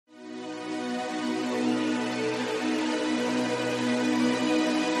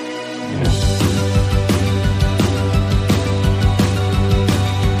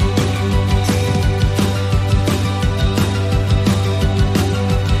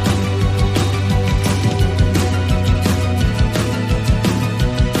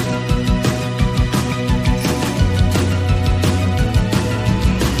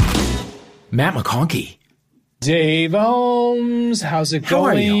Matt McConkey. Dave Ohms, how's it How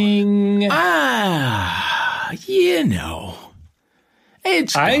going?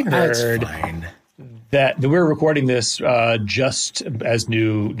 It's I fine. heard It's fine. that we're recording this just as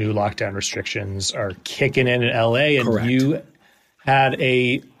new lockdown restrictions are kicking in LA, and Correct. you had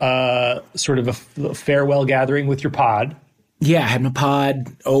a sort of a farewell gathering with your pod. Yeah, I had my pod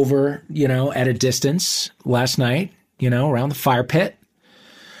over, at a distance last night, around the fire pit.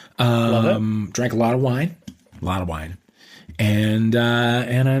 Love it. Drank a lot of wine. And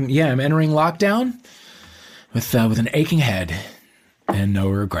I'm entering lockdown with an aching head and no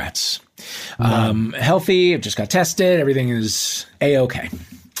regrets. Healthy. I've just got tested. Everything is A-okay.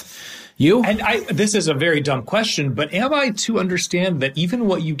 You? And this is a very dumb question, but am I to understand that even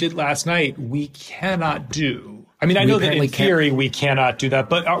what you did last night, we cannot do? I mean, I know that in theory we cannot do that,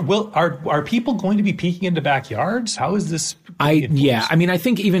 but are people going to be peeking into backyards? How is this? I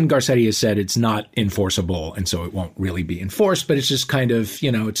think even Garcetti has said it's not enforceable, and so it won't really be enforced. But it's just kind of,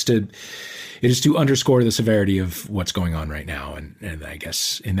 it is to underscore the severity of what's going on right now, and I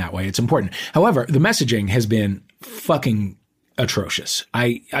guess in that way it's important. However, the messaging has been fucking atrocious.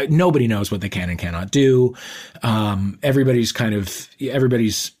 Nobody knows what they can and cannot do. Everybody's got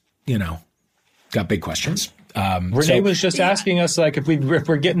big questions. Renee was just asking us if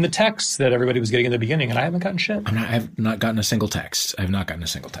we're getting the texts that everybody was getting in the beginning, and I haven't gotten shit. I have not gotten a single text. I have not gotten a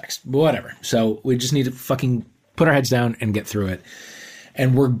single text. Whatever. So we just need to fucking put our heads down and get through it.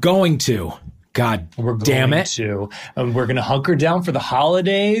 And we're going to. God damn it. And we're going to hunker down for the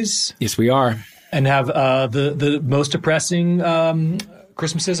holidays. Yes, we are. And have the most depressing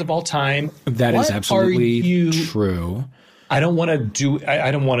Christmases of all time. That is absolutely true. I don't want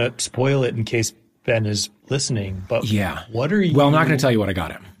to spoil it in case Ben is listening, but yeah. What are you? Well, I'm not going to tell you what I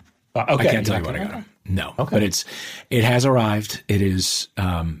got him. Okay. I can't tell you what I got him. No. Okay. But it has arrived. It has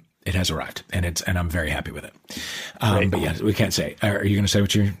arrived, and I'm very happy with it. But yeah, we can't say. Are you going to say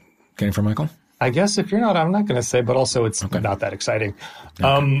what you're getting from Michael? I guess if you're not, I'm not going to say, but also it's not that exciting.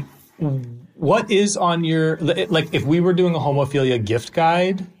 Okay. What is on your, if we were doing a homophilia gift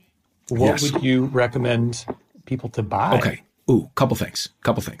guide, what would you recommend people to buy? Okay. Couple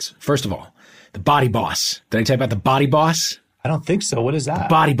things. First of all, the Body Boss. Did I tell you about the Body Boss? I don't think so. What is that?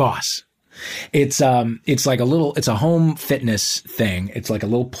 Body Boss. It's like it's a home fitness thing. It's like a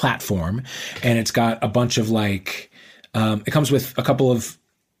little platform, and it's got a bunch of it comes with a couple of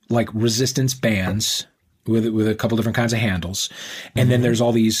resistance bands with a couple different kinds of handles. And then there's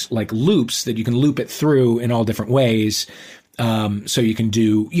all these loops that you can loop it through in all different ways. So you can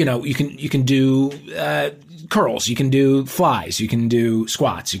do, you can do curls, you can do flies, you can do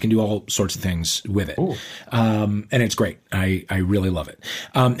squats, you can do all sorts of things with it. And it's great. I really love it.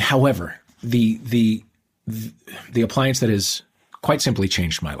 However, the appliance that has quite simply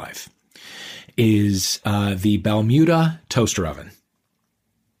changed my life is the Balmuda toaster oven.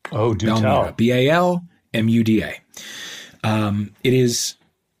 Oh, do Balmuda, tell. Balmuda. It is,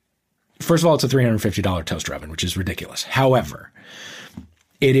 first of all, it's a $350 toaster oven, which is ridiculous. However,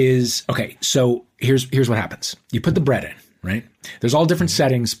 it is, okay, so here's what happens. You put the bread in, right? There's all different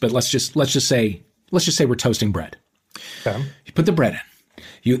settings, but let's just say we're toasting bread. Okay. You put the bread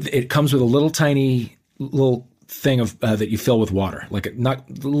in. It comes with a little tiny thing of that you fill with water, not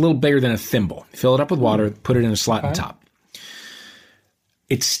a little bigger than a thimble. You fill it up with water, put it in a slot on top.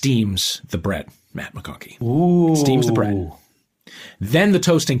 It steams the bread, Matt McConkey. Ooh. It steams the bread. Then the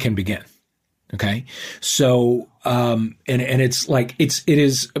toasting can begin. Okay. So, and it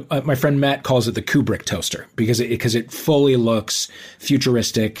is, my friend Matt calls it the Kubrick toaster because it fully looks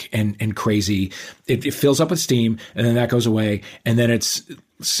futuristic and crazy. It fills up with steam, and then that goes away. And then it's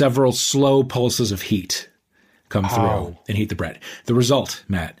several slow pulses of heat come through and heat the bread. The result,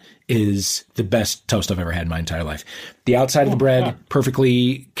 Matt, is the best toast I've ever had in my entire life. The outside of the bread,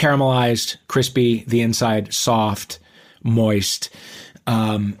 perfectly caramelized, crispy. The inside, soft, moist.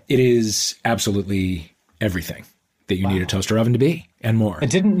 It is absolutely everything that you need a toaster oven to be, and more. I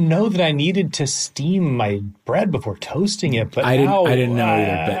didn't know that I needed to steam my bread before toasting it, but I didn't know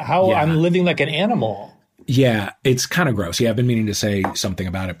either. But I'm living like an animal. Yeah, it's kind of gross. Yeah, I've been meaning to say something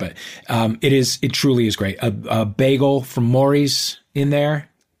about it, but it truly is great. A bagel from Maury's in there.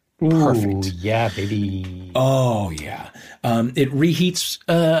 Perfect. Ooh, yeah, baby. Oh, yeah. It reheats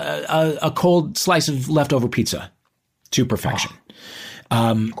a cold slice of leftover pizza to perfection.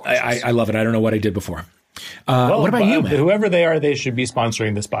 I love it. I don't know what I did before. What about you, man? Whoever they are, they should be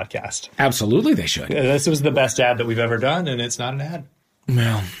sponsoring this podcast. Absolutely, they should. This was the best ad that we've ever done, and it's not an ad.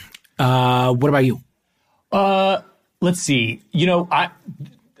 Well, what about you? Let's see.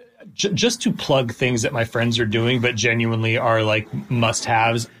 Just to plug things that my friends are doing, but genuinely are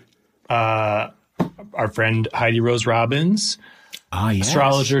must-haves. our friend Heidi Rose Robbins, yes.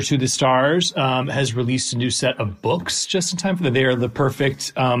 Astrologer to the Stars, has released a new set of books just in time for they are the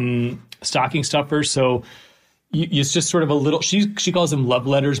perfect stocking stuffers. So it's just sort of a little, she calls them love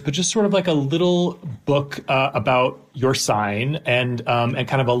letters, but just sort of like a little book about your sign and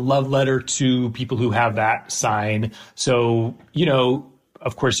kind of a love letter to people who have that sign. So,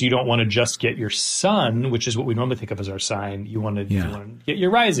 of course, you don't want to just get your sun, which is what we normally think of as our sign. You want to get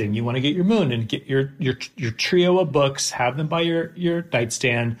your rising, you want to get your moon, and get your trio of books, have them by your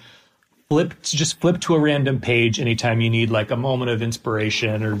nightstand. Flip to a random page anytime you need like a moment of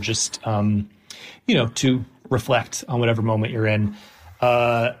inspiration or just to reflect on whatever moment you're in.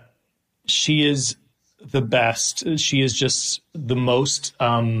 She is the best. She is just the most.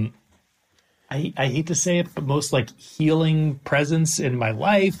 I hate to say it, but most like healing presence in my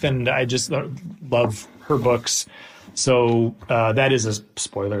life. And I just love her books. So that is a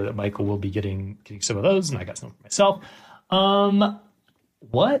spoiler that Michael will be getting some of those. And I got some for myself.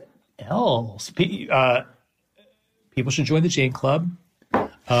 What else? People should join the Jane Club.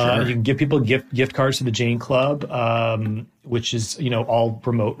 Sure. You can give people gift cards to the Jane Club, which is, all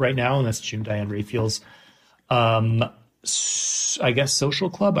remote right now. And that's June Diane Raphael's I guess social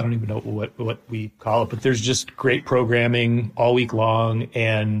club. I don't even know what we call it, but there's just great programming all week long,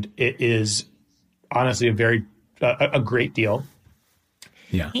 and it is honestly a great deal.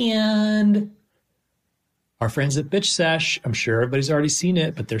 Yeah. And our friends at Bitch Sesh, I'm sure everybody's already seen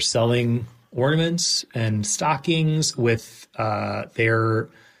it, but they're selling ornaments and stockings with their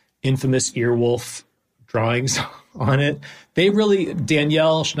infamous earwolf drawings on it. They really,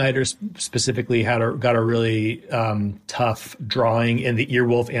 Danielle Schneider specifically got a really tough drawing in the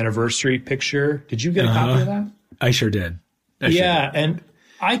Earwolf anniversary picture. Did you get a copy of that? I sure did. And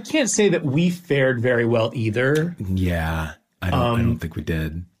I can't say that we fared very well either. Yeah, I don't think we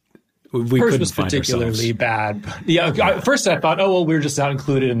did. We hers couldn't was find particularly ourselves. bad. Yeah, at first I thought, we were just not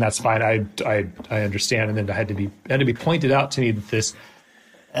included, and that's fine. I understand. And then it had to be pointed out to me that this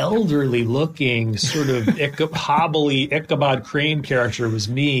elderly looking sort of hobbly Ichabod Crane character was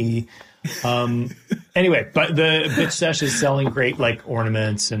me. Anyway, but the Bitch Sesh is selling great like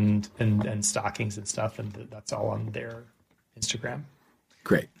ornaments and stockings and stuff, and that's all on their Instagram.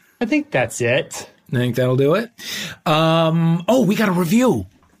 Great. I think that's it. I think that'll do it. We got a review.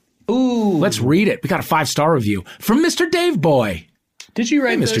 Ooh, let's read it. We got a 5-star review from Mr. Dave Boy. Did you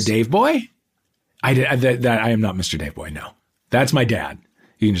write Mr. Dave Boy? I did. I am not Mr. Dave Boy. No, that's my dad.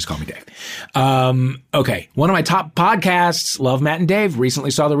 You can just call me Dave. Okay. One of my top podcasts, Love Matt and Dave,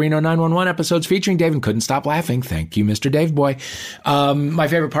 recently saw the Reno 911 episodes featuring Dave and couldn't stop laughing. Thank you, Mr. Dave Boy. My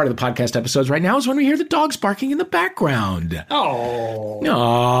favorite part of the podcast episodes right now is when we hear the dogs barking in the background. Oh.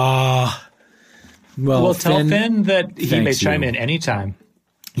 Aww. Well, tell Finn that he may chime in anytime.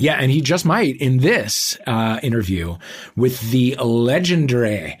 Yeah, and he just might in this interview with the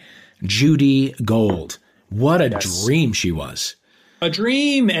legendary Judy Gold. What a dream she was. A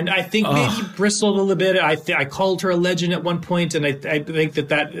dream, and I think maybe bristled a little bit. I called her a legend at one point, and I think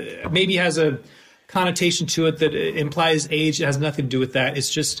that maybe has a connotation to it that implies age. It has nothing to do with that. It's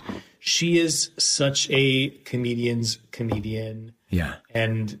just she is such a comedian's comedian. Yeah.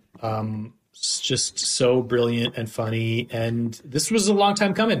 And just so brilliant and funny. And this was a long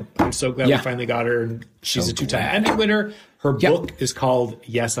time coming. I'm so glad we finally got her. And she's a 2-time Emmy winner. Her book is called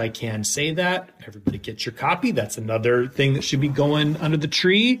Yes, I Can Say That. Everybody get your copy. That's another thing that should be going under the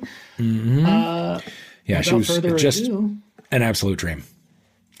tree. Mm-hmm. She was just an absolute dream.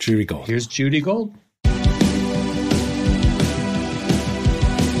 Judy Gold. Here's Judy Gold.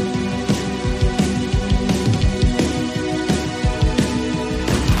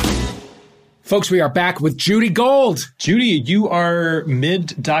 Folks, we are back with Judy Gold. Judy, you are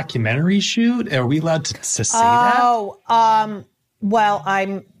mid-documentary shoot. Are we allowed to say that? Well,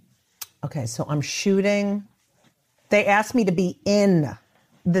 I'm shooting. They asked me to be in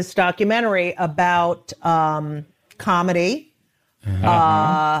this documentary about comedy.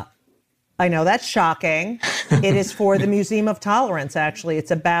 I know that's shocking. It is for the Museum of Tolerance, actually.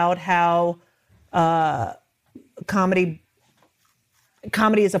 It's about how comedy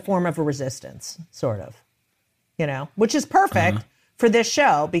is a form of a resistance, sort of, which is perfect for this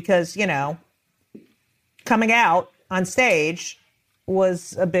show because, coming out on stage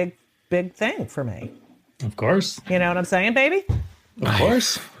was a big, big thing for me. Of course. You know what I'm saying, baby? Of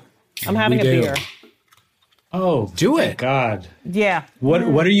course. I'm having a beer. Oh, do it. God. Yeah. What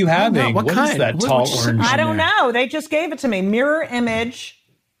are you having? What kind? Is that tall orange? I don't know. They just gave it to me. Mirror Image.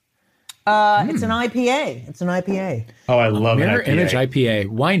 It's an IPA. Oh, I love Mirror Image IPA.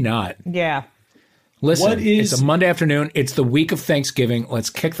 Why not? Yeah. Listen, it's a Monday afternoon. It's the week of Thanksgiving.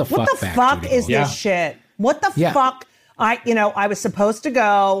 Let's kick the fuck back. What the fuck is this shit? What the fuck? I was supposed to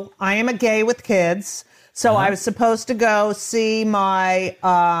go. I am a gay with kids. So I was supposed to go see my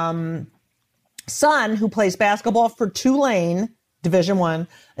son who plays basketball for Tulane, Division I.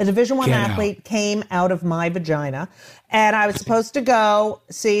 A Division I athlete came out of my vagina. And I was supposed to go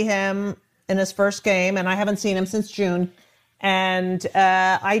see him in his first game. And I haven't seen him since June. And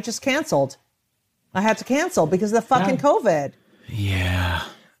I just canceled. I had to cancel because of the fucking COVID. Yeah.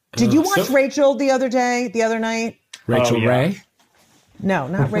 Did you watch Rachel the other night? Rachel Ray? No,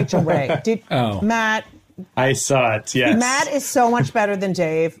 not Rachel Ray. Matt? I saw it, yes. Matt is so much better than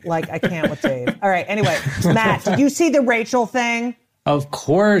Dave. Like, I can't with Dave. All right, anyway. Matt, did you see the Rachel thing? Of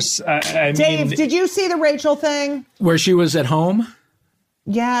course. Dave, did you see the Rachel thing? Where she was at home?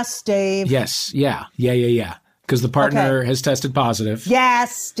 Yes, Dave. Yes, yeah. Because the partner has tested positive.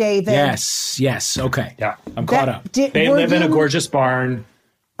 Yes, David. Yes. Okay. Yeah. I'm caught up. They live in a gorgeous barn.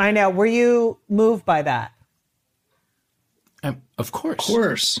 I know. Were you moved by that? Of course. Of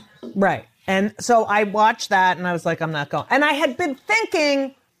course. Right. And so I watched that and I was like, I'm not going. And I had been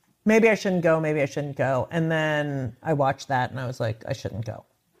thinking, maybe I shouldn't go. And then I watched that and I was like, I shouldn't go.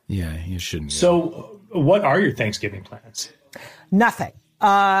 Yeah, you shouldn't go. So what are your Thanksgiving plans? Nothing.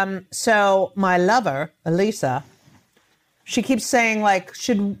 So my lover, Elisa, she keeps saying like,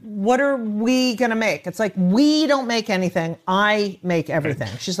 what are we going to make? It's like, we don't make anything. I make everything.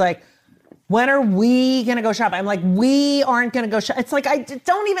 She's like, when are we going to go shopping? I'm like, we aren't going to go shop. It's like, I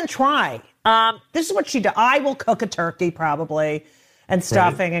don't even try. This is what she does. I will cook a turkey probably and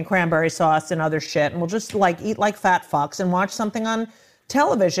stuffing and cranberry sauce and other shit. And we'll just like eat like fat fucks and watch something on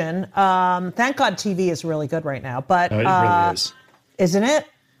television. Thank God TV is really good right now, but it really is. Isn't it?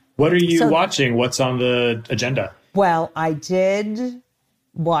 What are you watching? What's on the agenda? Well, I did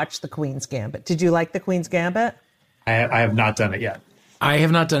watch The Queen's Gambit. Did you like The Queen's Gambit? I have not done it yet. I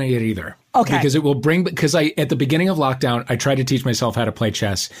have not done it yet either. Okay. Because it will because at the beginning of lockdown, I tried to teach myself how to play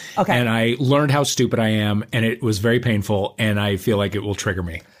chess. Okay. And I learned how stupid I am, and it was very painful, and I feel like it will trigger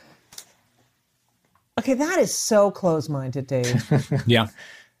me. Okay, that is so close-minded, Dave. Yeah.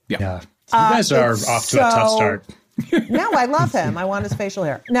 You guys are off to a tough start. No, I love him. I want his facial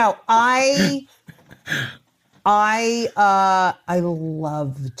hair. No, I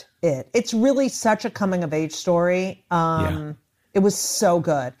loved it. It's really such a coming of age story. It was so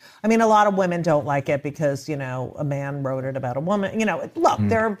good. I mean, a lot of women don't like it because, a man wrote it about a woman. Look,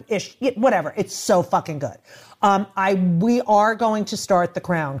 they're whatever. It's so fucking good. We are going to start The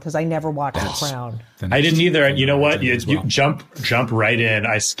Crown because I never watched The Crown. I didn't either. And you know what? You jump right in.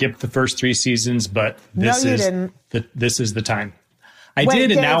 I skipped the first 3 seasons, but this is the time. I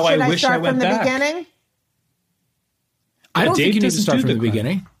did, and now I wish I went back. Beginning? I don't think you need to start from the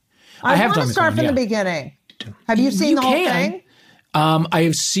beginning. I have want to start from the beginning. Have you seen the whole thing? I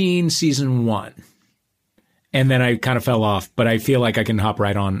have seen season 1. And then I kind of fell off, but I feel like I can hop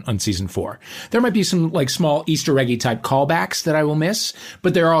right on season 4. There might be some like small Easter eggy type callbacks that I will miss,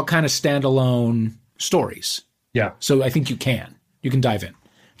 but they're all kind of standalone stories. Yeah. So I think you can dive in.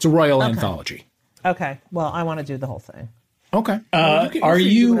 It's a royal anthology. Okay. Well, I want to do the whole thing. Okay. Are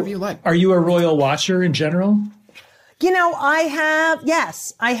you a royal watcher in general? I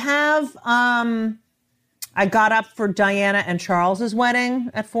have. I got up for Diana and Charles's wedding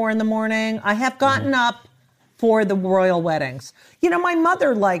at 4 a.m. I have gotten up for the royal weddings. My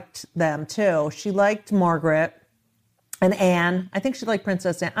mother liked them too. She liked Margaret and Anne. I think she liked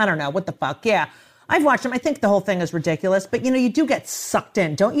Princess Anne. I don't know. What the fuck? Yeah. I've watched them. I think the whole thing is ridiculous, but you do get sucked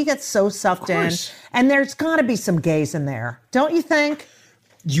in. Don't you get so sucked in? And there's got to be some gays in there. Don't you think?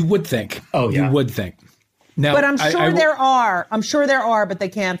 You would think. Oh, yeah. You would think. Now, but I'm sure there are. I'm sure there are, but they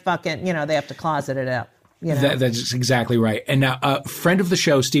can't fucking, they have to closet it up. That's exactly right. And now, a friend of the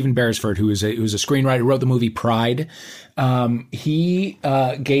show, Stephen Beresford, who's a screenwriter, wrote the movie Pride. He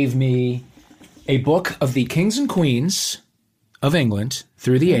gave me a book of the kings and queens of England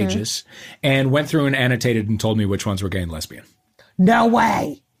through the ages, and went through and annotated and told me which ones were gay and lesbian. No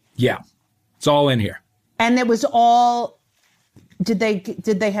way. Yeah, it's all in here. And it was all. Did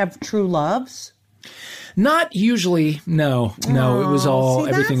they have true loves? Not usually. No. It was all.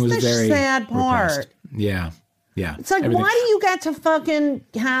 Everything was very sad part. Repressed. Yeah. It's like, why do you get to fucking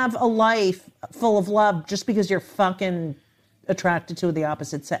have a life full of love just because you're fucking attracted to the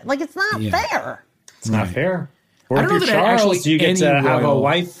opposite sex? Like, it's not fair. It's not fair. Or I if don't you're know that Charles, you get to have a royal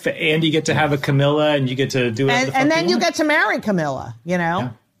wife, and you get to have a Camilla, and you get to do it. And then you get to marry Camilla.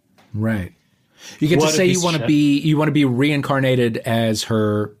 Yeah. Right. You get to say you want to be reincarnated as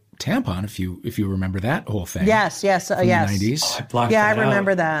her tampon, if you remember that whole thing. Yes. From the 90s. I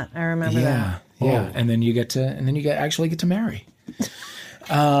remember that. I remember that. Yeah, and then you actually get to marry.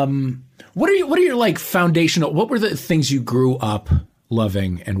 What are your like foundational? What were the things you grew up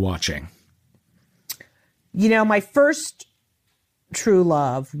loving and watching? You know, my first true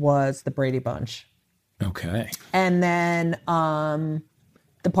love was the Brady Bunch. Okay. And then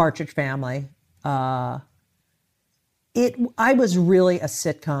the Partridge Family. I was really a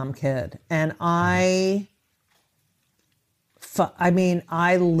sitcom kid, and I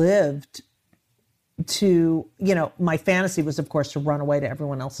lived to, you know, my fantasy was, of course, to run away to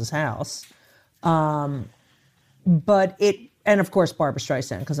everyone else's house. And of course, Barbra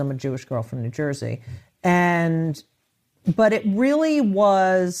Streisand, because I'm a Jewish girl from New Jersey. But it really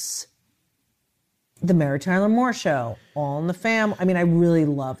was the Mary Tyler Moore Show, All in the Family. I mean, I really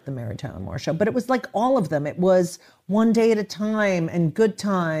loved the Mary Tyler Moore Show, but it was like all of them. It was One Day at a Time and Good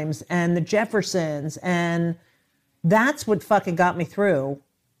Times and the Jeffersons. And that's what fucking got me through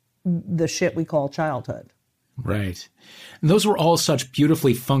the shit we call childhood. Right. And those were all such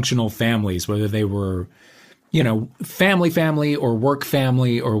beautifully functional families, whether they were, you know, family or work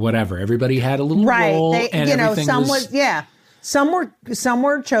family or whatever. Everybody had a little role, and you know, some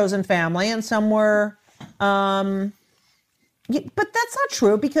were chosen family, and some were. But that's not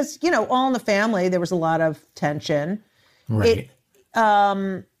true, because, you know, All in the Family, there was a lot of tension. Right.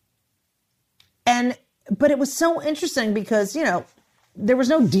 But it was so interesting because, you know, there was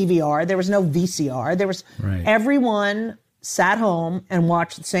no DVR, there was no VCR, there was everyone sat home and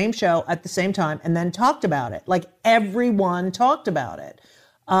watched the same show at the same time and then talked about it. Like, everyone talked about it.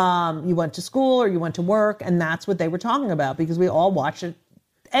 You went to school or you went to work, and that's what they were talking about, because we all watched it.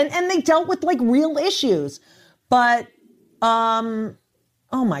 And they dealt with like real issues. But, oh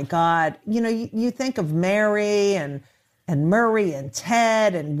my God, you know, you think of Mary and Murray and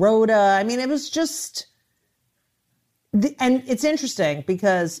Ted and Rhoda. I mean, it was just, and it's interesting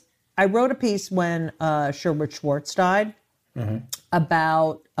because I wrote a piece when Sherwood Schwartz died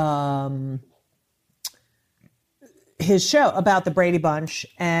about his show, about the Brady Bunch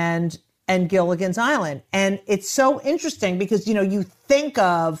and Gilligan's Island. And it's so interesting because, you know, you think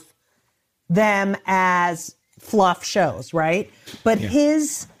of them as fluff shows, right? But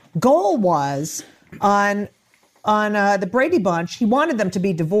his goal was on the Brady Bunch, he wanted them to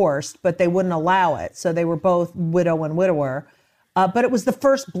be divorced, but they wouldn't allow it. So they were both widow and widower. But it was the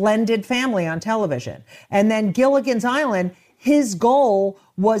first blended family on television. And then Gilligan's Island, his goal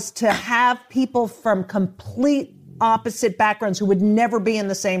was to have people from complete opposite backgrounds who would never be in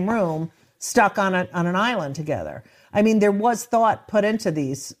the same room stuck on an island together. I mean, there was thought put into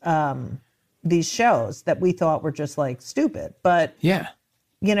these shows that we thought were just like stupid. But, you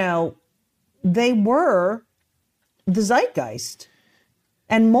know, they were the zeitgeist.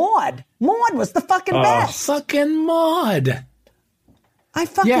 And Maude was the fucking best. Fucking Maude. I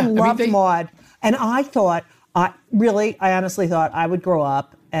fucking loved Maude. And I thought, I honestly thought I would grow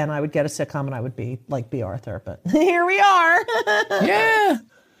up and I would get a sitcom and I would be like B. Arthur. But here we are.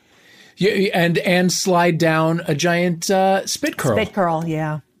 Yeah, and slide down a giant spit curl. Spit curl,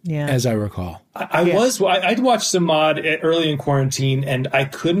 yeah. As I recall. I'd watched some Maude early in quarantine, and I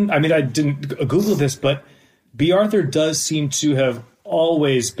didn't Google this, but B. Arthur does seem to have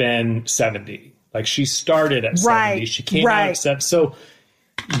always been 70. Like, she started at 70. She came out at 70. So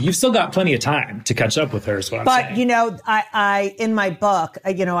you've still got plenty of time to catch up with her, is what I'm saying. But, you know, I in my book,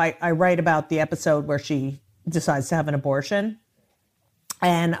 I write about the episode where she decides to have an abortion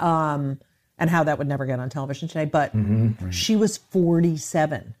and how that would never get on television today. But she was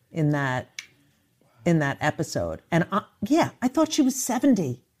 47 in that episode. And I thought she was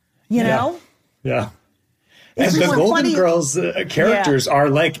 70, you know? Yeah. And the Golden Girls characters are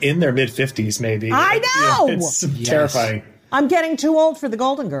like in their mid-50s, maybe. I know! Yeah, it's terrifying. I'm getting too old for the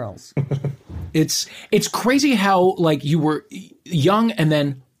Golden Girls. It's crazy how, like, you were young and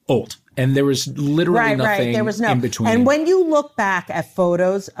then old. And there was literally nothing there was in between. And when you look back at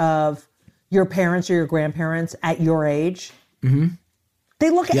photos of your parents or your grandparents at your age, they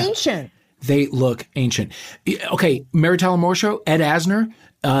look ancient. They look ancient. Okay, Mary Tyler Moore Show, Ed Asner,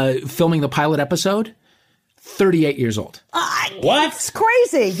 filming the pilot episode, 38 years old. What? It's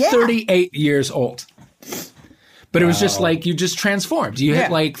crazy, 38 years old. But it was just like, you just transformed. You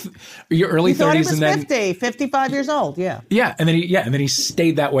hit like your early 30s, and then 50, 55 years old. Yeah. Yeah, and then he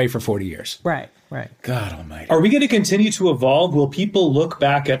stayed that way for 40 years. Right. God almighty. Are we going to continue to evolve? Will people look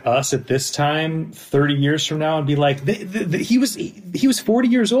back at us at this time 30 years from now and be like, he was 40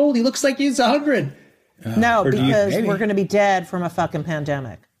 years old. He looks like he's 100. No, because we're going to be dead from a fucking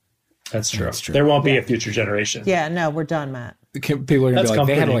pandemic. That's true. There won't be a future generation. Yeah, no, we're done, Matt. People are going to be like,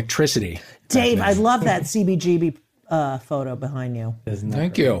 they had electricity. Dave, I love that CBGB photo behind you.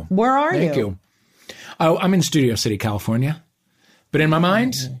 Thank you. Where are you? Thank you. I'm in Studio City, California, but in my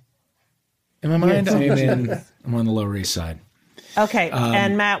mind, I'm I'm on the Lower East Side. Okay,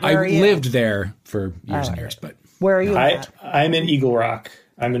 and Matt, where are you? I lived there for years and years, but where are you? I'm in Eagle Rock.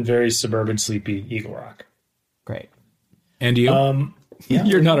 I'm in very suburban, sleepy Eagle Rock. Great. And you? Yeah.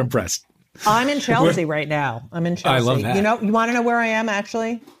 You're not impressed. I'm in Chelsea right now. I'm in Chelsea. I love that. You want to know where I am,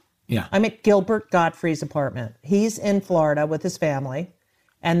 actually? Yeah. I'm at Gilbert Gottfried's apartment. He's in Florida with his family,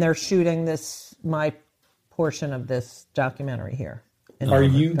 and they're shooting my portion of this documentary here. Are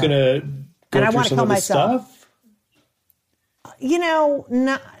you going to go through some of the stuff?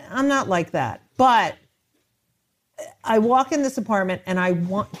 I'm not like that. But I walk in this apartment and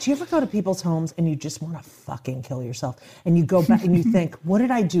do you ever go to people's homes and you just want to fucking kill yourself? And you go back and you think, what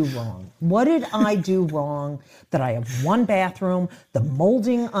did I do wrong? What did I do wrong that I have one bathroom? The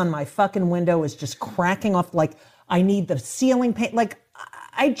molding on my fucking window is just cracking off. Like, I need the ceiling paint. Like,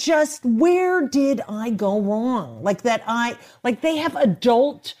 where did I go wrong? Like they have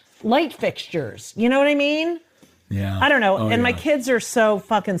adult light fixtures. You know what I mean? Yeah. I don't know. My kids are so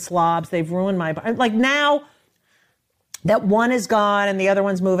fucking slobs. They've ruined like now that one is gone and the other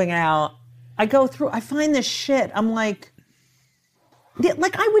one's moving out. I find this shit. I'm like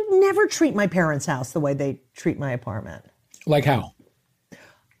I would never treat my parents' house the way they treat my apartment. Like how?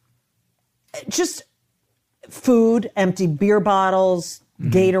 Just food, empty beer bottles,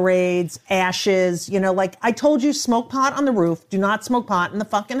 Gatorades, ashes, like I told you, smoke pot on the roof. Do not smoke pot in the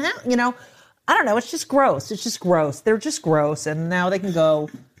fucking house, I don't know. It's just gross. They're just gross. And now they can go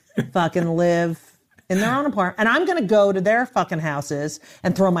fucking live in their own apartment. And I'm going to go to their fucking houses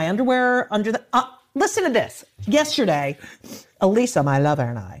and throw my underwear under the... listen to this. Yesterday, Elisa, my lover,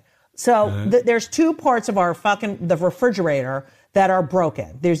 and I. So there's two parts of our the refrigerator that are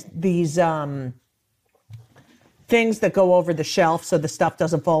broken. There's these things that go over the shelf so the stuff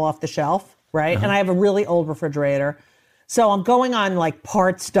doesn't fall off the shelf, right? And I have a really old refrigerator. So I'm going on like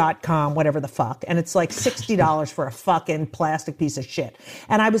parts.com, whatever the fuck, and it's like $60 for a fucking plastic piece of shit.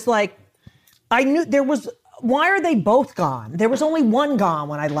 And I was like, I knew why are they both gone? There was only one gone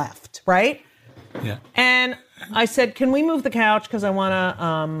when I left, right? Yeah. And I said, can we move the couch? Because I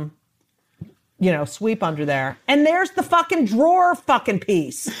want to, sweep under there. And there's the fucking drawer fucking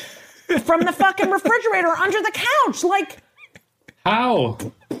piece from the fucking refrigerator under the couch. Like, how?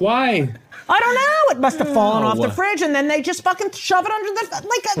 Why? I don't know. It must have fallen off the fridge, and then they just fucking shove it under the...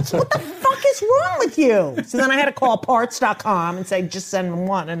 Like, what the fuck is wrong with you? So then I had to call parts.com and say, just send them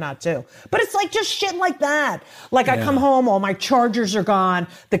one and not two. But it's like just shit like that. Like, I come home, all my chargers are gone,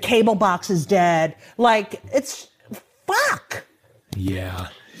 the cable box is dead. Like, it's... Fuck. Yeah.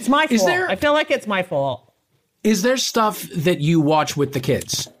 It's my fault. I feel like it's my fault. Is there stuff that you watch with the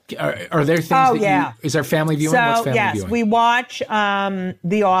kids? Are there things is there family viewing? So, What's family viewing? We watch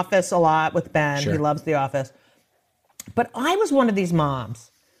The Office a lot with Ben. Sure. He loves The Office. But I was one of these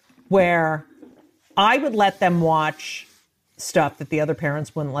moms where I would let them watch stuff that the other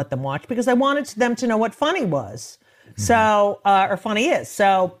parents wouldn't let them watch because I wanted them to know what funny was. So, or funny is.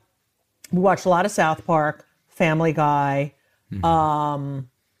 So we watched a lot of South Park, Family Guy.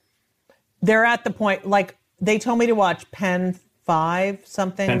 They're at the point, like, they told me to watch Pen 5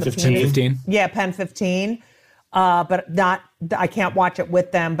 something. Pen 15. Yeah, Pen 15. But I can't watch it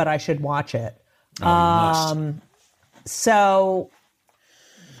with them, but I should watch it. So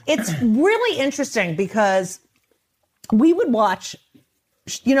it's really interesting because we would watch,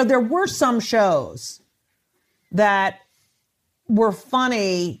 there were some shows that were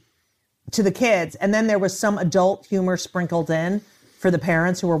funny to the kids, and then there was some adult humor sprinkled in for the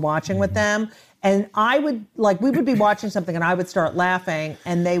parents who were watching with them. And I would, we would be watching something and I would start laughing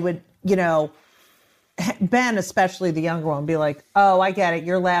and they would, Ben, especially the younger one, be like, oh, I get it.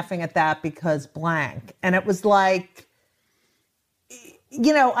 You're laughing at that because blank. And it was like,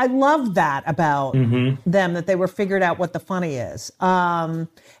 I love that about them, that they were figured out what the funny is. And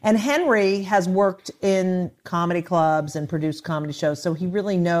Henry has worked in comedy clubs and produced comedy shows. So he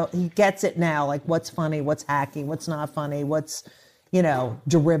really he gets it now. Like what's funny, what's hacky, what's not funny, what's,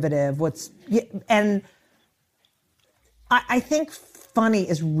 derivative, and I think funny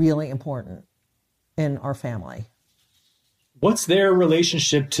is really important in our family. What's their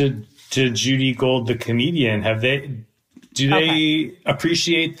relationship to Judy Gold, the comedian? Do they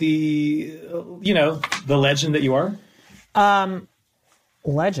appreciate the legend that you are?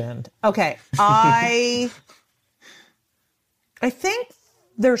 Legend. Okay. I think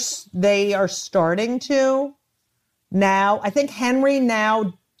they are starting to now. I think Henry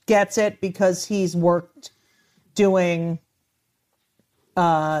now gets it because he's worked doing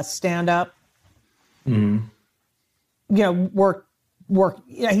stand-up. Worked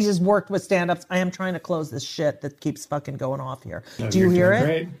He just worked with stand-ups. I am trying to close this shit that keeps fucking going off here. No, do you hear it?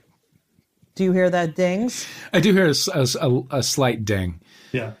 Great. Do you hear that dings? I do hear a slight ding.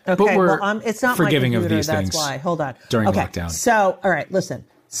 Yeah. Okay, but we're it's not forgiving my computer, of these that's things. why. Hold on. During okay. lockdown. So, all right, listen.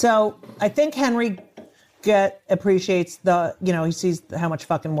 So I think Henry appreciates he sees how much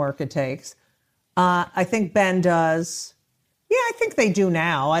fucking work it takes. I think Ben does. Yeah, I think they do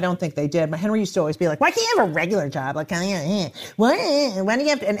now. I don't think they did. But Henry used to always be like, why can't you have a regular job? Like, why do you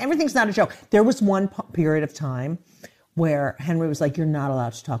have to? And everything's not a joke. There was one period of time where Henry was like, you're not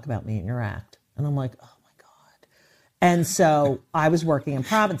allowed to talk about me in your act. And I'm like, oh my God. And so I was working in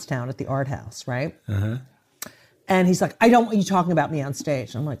Provincetown at the Art House, right? Uh-huh. And he's like, I don't want you talking about me on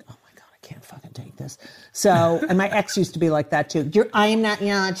stage. I'm like, oh my God, I can't fucking take this. So, and my ex used to be like that too. You're not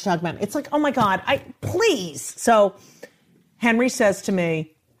allowed to talk about me. It's like, oh my God, please. So Henry says to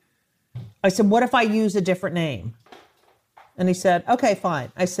me, I said, what if I use a different name? And he said, okay,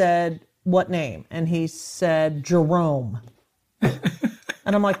 fine. I said, what name? And he said, Jerome.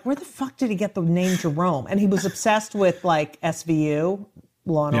 And I'm like, where the fuck did he get the name Jerome? And he was obsessed with like SVU,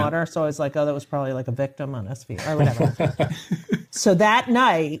 Law and Order. So I was like, oh, that was probably like a victim on SVU or whatever. So that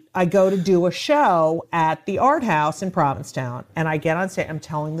night, I go to do a show at the Art House in Provincetown. And I get on stage. I'm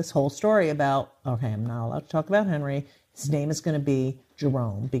telling this whole story about, okay, I'm not allowed to talk about Henry. His name is going to be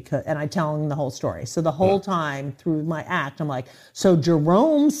Jerome, and I tell him the whole story. So the whole time through my act, I'm like, so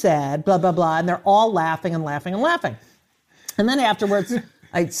Jerome said blah, blah, blah. And they're all laughing and laughing and laughing. And then afterwards,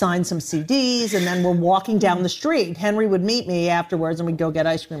 I'd sign some CDs, and then we're walking down the street. Henry would meet me afterwards, and we'd go get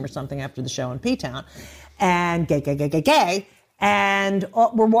ice cream or something after the show in P-Town. And gay. And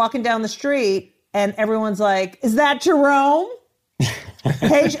we're walking down the street, and everyone's like, is that Jerome?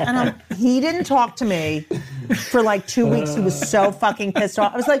 And he didn't talk to me for like 2 weeks. He was so fucking pissed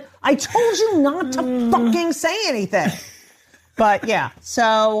off. I was like, I told you not to fucking say anything. But yeah,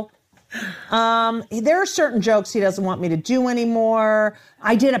 so there are certain jokes he doesn't want me to do anymore.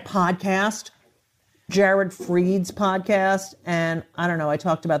 I did a podcast, Jared Freed's podcast, and I don't know, I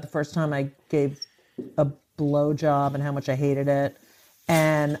talked about the first time I gave a blowjob and how much I hated it.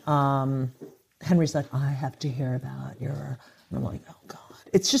 And Henry's like, I have to hear about your... And I'm like, oh God.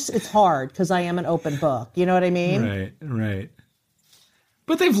 It's hard because I am an open book. You know what I mean? Right.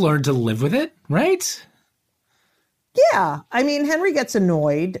 But they've learned to live with it, right? Yeah. I mean, Henry gets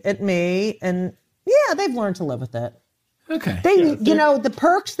annoyed at me, and yeah, they've learned to live with it. Okay. The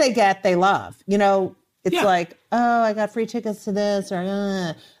perks they get, they love. It's like, oh, I got free tickets to this,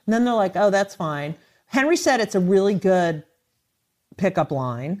 and then they're like, oh, that's fine. Henry said it's a really good pickup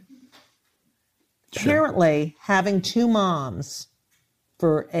line. Sure. Apparently, having two moms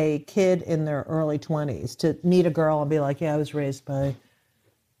for a kid in their early 20s to meet a girl and be like, yeah, I was raised by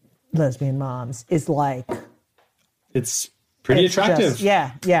lesbian moms is like... It's pretty attractive.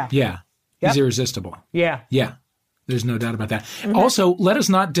 Yeah. Yep. He's irresistible. Yeah. There's no doubt about that. Mm-hmm. Also, let us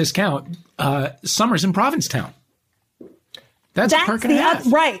not discount summers in Provincetown. That's a perk and a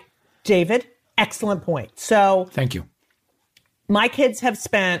half. Right, David. Excellent point. So... Thank you. My kids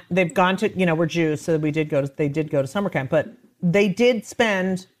they've gone to, we're Jews, so they did go to summer camp, but they did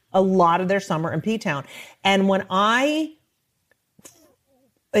spend a lot of their summer in P-Town. And when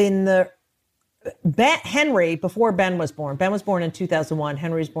Henry, before Ben was born in 2001,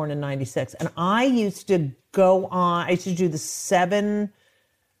 Henry was born in 96. And I used to do the 7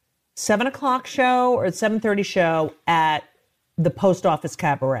 o'clock show or the 7:30 show at the Post Office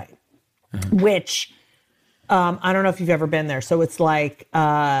Cabaret, which... I don't know if you've ever been there. So it's like,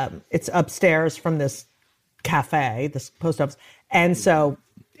 it's upstairs from this cafe, this post office. And so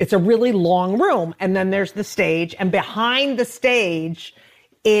it's a really long room. And then there's the stage. And behind the stage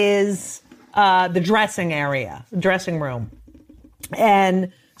is the dressing room.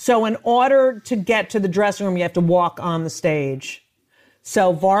 And so in order to get to the dressing room, you have to walk on the stage.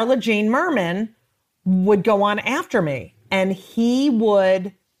 So Varla Jean Merman would go on after me. And he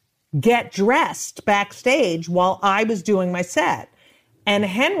would... get dressed backstage while I was doing my set. And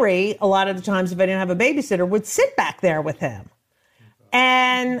Henry, a lot of the times, if I didn't have a babysitter, would sit back there with him.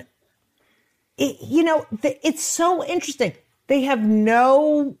 And, it's so interesting. They have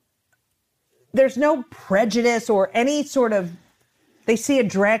there's no prejudice or any sort of, they see a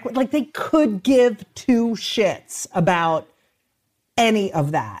drag, like they could give two shits about any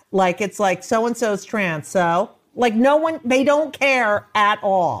of that. Like, it's like, so-and-so's trans, so, like they don't care at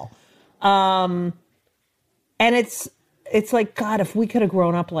all. And it's like, God, if we could have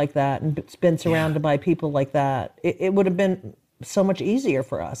grown up like that and been surrounded by people like that, it would have been so much easier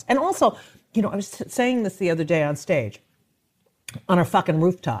for us. And also, I was saying this the other day on stage on our fucking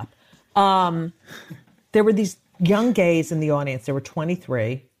rooftop. There were these young gays in the audience. There were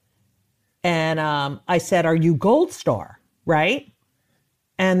 23. And I said, "Are you Gold Star?" Right?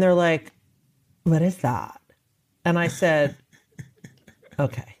 And they're like, "What is that?" And I said,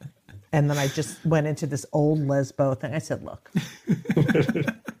 "Okay." And then I just went into this old lesbo thing. I said, "Look,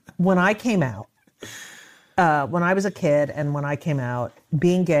 when I came out, when I was a kid and when I came out,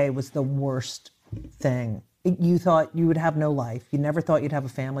 being gay was the worst thing. You thought you would have no life. You never thought you'd have a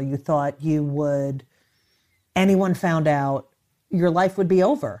family. You thought anyone found out, your life would be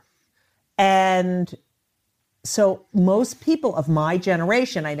over." And so most people of my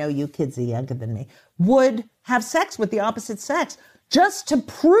generation, I know you kids are younger than me, would have sex with the opposite sex just to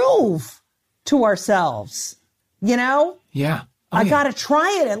prove to ourselves, you know? Yeah. I got to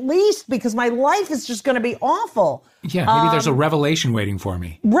try it at least because my life is just going to be awful. Yeah, maybe there's a revelation waiting for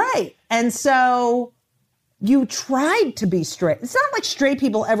me. Right. And so you tried to be straight. It's not like straight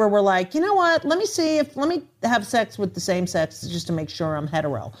people ever were like, "You know what, let me have sex with the same sex just to make sure I'm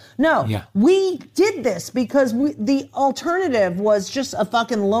hetero." No, we did this because the alternative was just a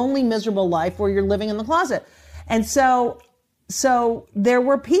fucking lonely, miserable life where you're living in the closet. And so there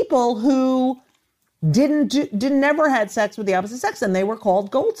were people who never had sex with the opposite sex, and they were called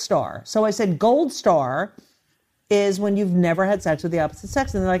Gold Star. So I said, Gold Star is when you've never had sex with the opposite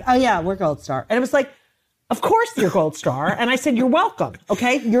sex. And they're like, "Oh yeah, we're Gold Star." And it was like, "Of course you're Gold Star." And I said, "You're welcome.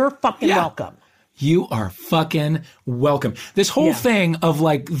 Okay. You're fucking welcome." You are fucking welcome. This whole thing of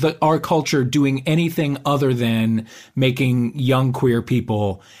like our culture doing anything other than making young queer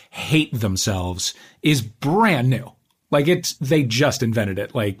people hate themselves is brand new. Like they just invented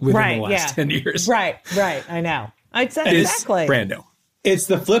it like within the last 10 years. Right. I know. Exactly. It's brand new. It's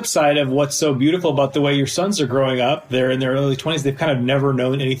the flip side of what's so beautiful about the way your sons are growing up. They're in their early 20s. They've kind of never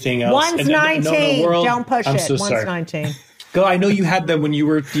known anything else. One's 19. Don't push I'm it. So One's sorry. 19. Go. I know you had them when you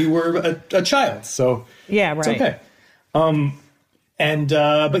were a child. So yeah, right. It's okay.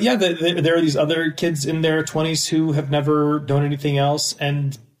 But yeah, there are these other kids in their 20s who have never done anything else.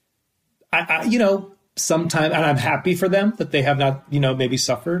 And I sometimes, and I'm happy for them that they have not, maybe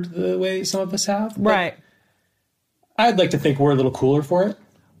suffered the way some of us have. Right. I'd like to think we're a little cooler for it.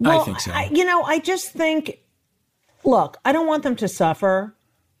 Well, I think so. I just think, look, I don't want them to suffer,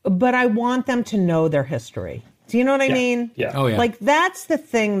 but I want them to know their history. Do you know what I mean? Yeah. Oh, yeah. Like, that's the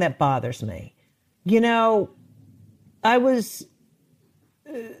thing that bothers me. I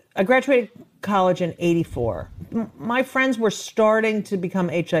graduated college in 84. My friends were starting to become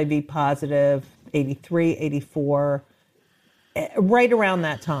HIV positive, 83, 84, right around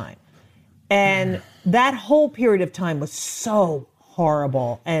that time. And that whole period of time was so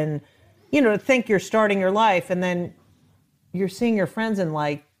horrible. And, to think you're starting your life and then you're seeing your friends and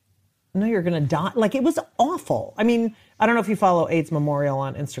like, no, you're going to die. Like, it was awful. I mean, I don't know if you follow AIDS Memorial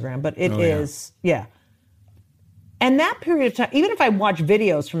on Instagram, but it is. And that period of time, even if I watch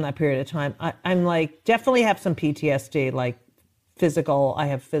videos from that period of time, I'm like, definitely have some PTSD, like I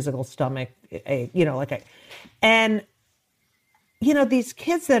have physical stomach, and these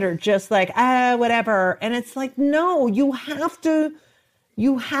kids that are just like, whatever. And it's like, no, you have to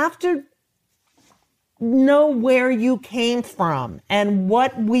know where you came from and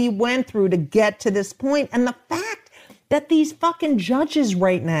what we went through to get to this point. And the fact that these fucking judges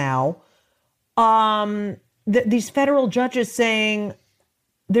right now, these federal judges saying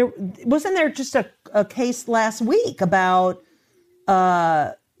wasn't there just a case last week about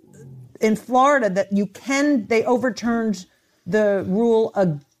in Florida that they overturned the rule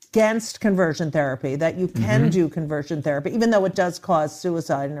against conversion therapy, that you can do conversion therapy, even though it does cause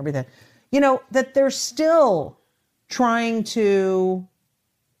suicide and everything. That they're still trying to,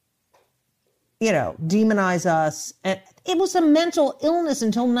 demonize us. And it was a mental illness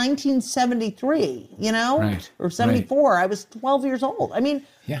until 1973, Right. Or 74. Right. I was 12 years old. I mean,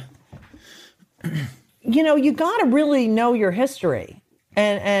 yeah. You got to really know your history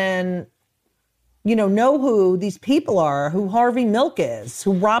and know who these people are, who Harvey Milk is,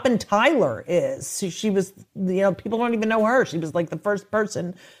 who Robin Tyler is. She was, people don't even know her. She was like the first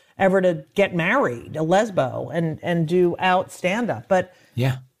person ever to get married, a lesbo, and do out stand-up. But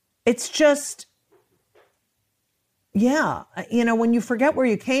yeah, it's just, when you forget where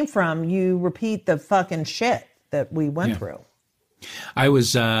you came from, you repeat the fucking shit that we went through. I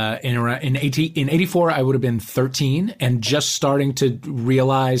was in 84. I would have been 13 and just starting to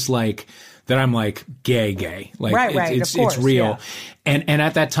realize like that I'm like gay. Like right. It's real. Yeah. And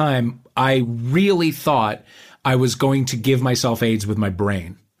at that time, I really thought I was going to give myself AIDS with my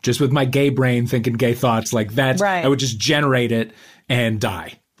brain, just with my gay brain, thinking gay thoughts like that. Right. I would just generate it and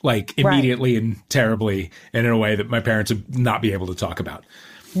die like immediately and terribly and in a way that my parents would not be able to talk about.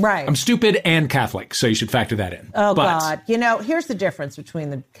 Right. I'm stupid and Catholic, so you should factor that in. Oh, God. You know, here's the difference between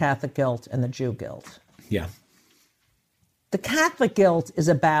the Catholic guilt and the Jew guilt. Yeah. The Catholic guilt is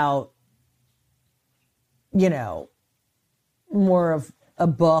about, you know, more of a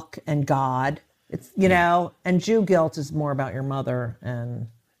book and God. It's, you know, and Jew guilt is more about your mother and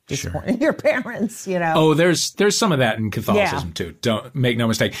disappointing your parents, you know. Oh, there's some of that in Catholicism too. Don't make no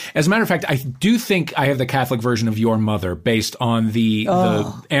mistake. As a matter of fact, I do think I have the Catholic version of Your Mother based on the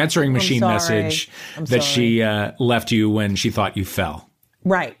answering machine message that she left you when she thought you fell.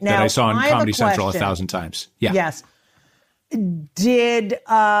 Right. Now, that I saw on Comedy Central 1,000 times. Yeah. Yes. Did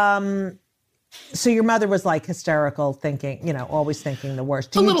so your mother was like hysterical, thinking, you know, always thinking the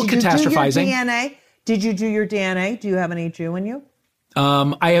worst. Did you catastrophizing. Do your DNA? Did you do your DNA? Do you have any Jew in you?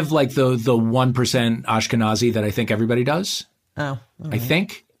 I have like the 1% Ashkenazi that I think everybody does. Oh, I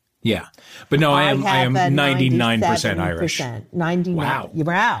think. Yeah. But no, I am 99% Irish. 99.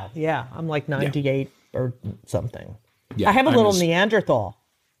 Wow. Yeah. I'm like 98 or something. Yeah, I have a little Neanderthal.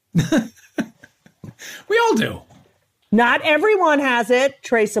 We all do. Not everyone has it.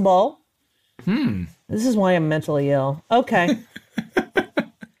 Traceable. This is why I'm mentally ill. Okay.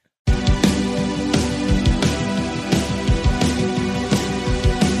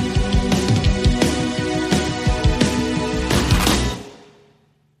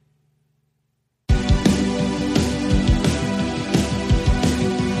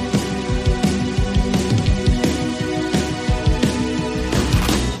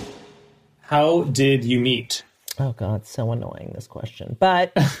 How did you meet? Oh, God, so annoying, this question.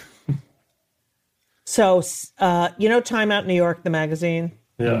 But, so, you know Time Out New York, the magazine?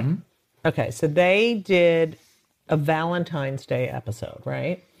 Yeah. Mm-hmm. Okay, so they did a Valentine's Day episode,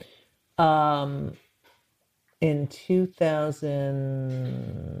 right? In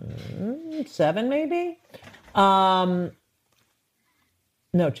 2007, maybe? No,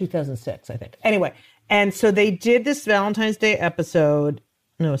 2006, I think. Anyway, and so they did this Valentine's Day episode.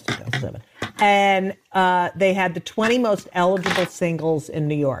 No, it's 2007. And they had the 20 most eligible singles in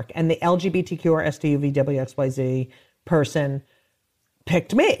New York. And the LGBTQ or STUVWXYZ person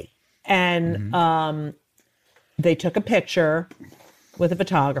picked me. And they took a picture with a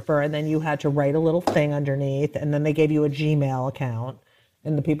photographer, and then you had to write a little thing underneath. And then they gave you a Gmail account,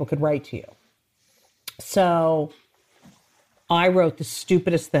 and the people could write to you. So I wrote the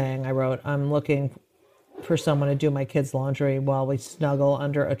stupidest thing. I wrote, I'm looking for someone to do my kids' laundry while we snuggle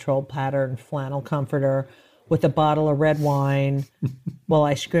under a troll pattern flannel comforter with a bottle of red wine while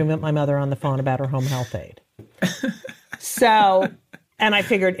I scream at my mother on the phone about her home health aid. So, and I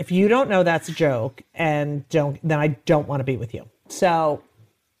figured if you don't know that's a joke then I don't want to be with you. So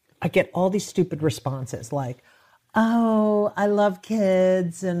I get all these stupid responses like, oh, I love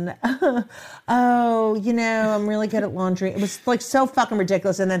kids. And, oh, you know, I'm really good at laundry. It was like so fucking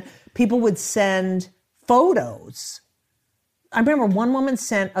ridiculous. And then people would send photos. I remember one woman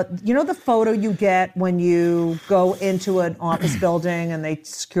sent, you know the photo you get when you go into an office building and they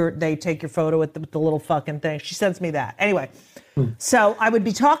take your photo with the little fucking thing? She sends me that. Anyway, so I would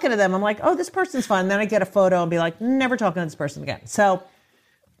be talking to them. I'm like, oh, this person's fun. Then I get a photo and be like, never talking to this person again. So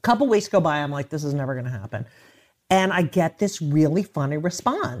a couple weeks go by. I'm like, this is never going to happen. And I get this really funny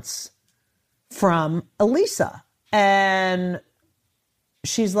response from Elisa. And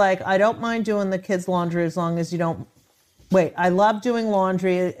she's like, I don't mind doing the kids' laundry as long as you don't... Wait, I love doing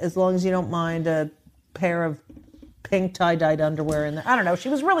laundry as long as you don't mind a pair of pink tie-dyed underwear in there. I don't know. She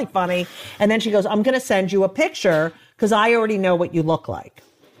was really funny. And then she goes, I'm going to send you a picture because I already know what you look like.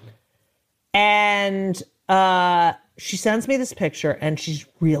 And she sends me this picture, and she's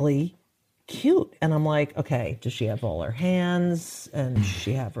really cute. And I'm like, okay, does she have all her hands? And does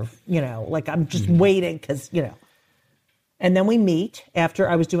she have her, you know, like I'm just waiting because, you know. And then we meet after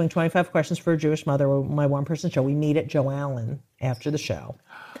I was doing 25 Questions for a Jewish Mother, my one-person show. We meet at Joe Allen after the show.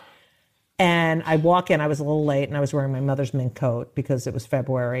 And I walk in. I was a little late, and I was wearing my mother's mink coat because it was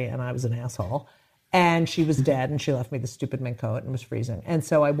February, and I was an asshole. And she was dead, and she left me the stupid mink coat, and it was freezing. And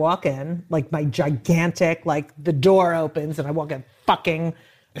so I walk in, like my gigantic, like the door opens, and I walk in fucking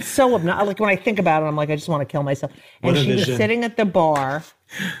so obnoxious. Like when I think about it, I'm like, I just want to kill myself. And she was sitting at the bar.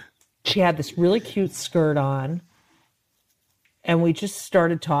 She had this really cute skirt on. And we just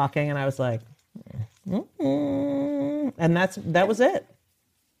started talking, and I was like, and that was it.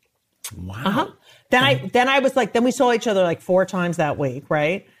 Wow. Then I was like, then we saw each other like 4 times that week,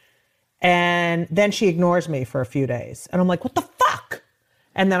 right? And then she ignores me for a few days, and I'm like, what the fuck?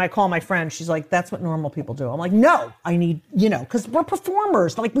 And then I call my friend. She's like, that's what normal people do. I'm like, no, I need, you know, because we're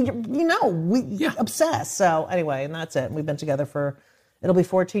performers. Like we obsess. So anyway, and that's it. And we've been together it'll be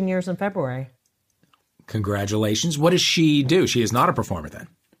 14 years in February. Congratulations. What does she do? She is not a performer then.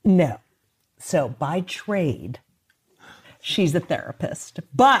 No. So by trade, she's a therapist.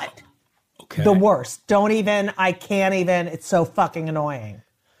 But the worst. I can't even. It's so fucking annoying.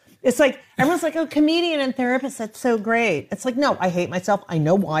 It's like, everyone's like, oh, comedian and therapist, that's so great. It's like, no, I hate myself. I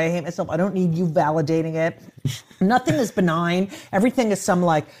know why I hate myself. I don't need you validating it. Nothing is benign. Everything is some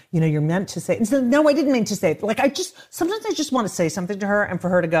like, you're meant to say. And so, no, I didn't mean to say it. Like, sometimes I just want to say something to her and for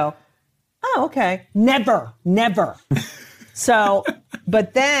her to go, oh, okay. Never. So,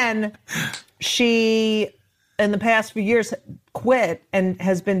 but then she, in the past few years, quit and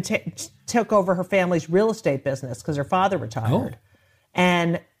has been took over her family's real estate business because her father retired.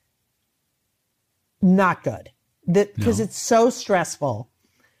 And not good. Because it's so stressful.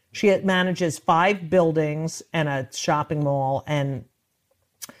 She manages 5 buildings and a shopping mall. And,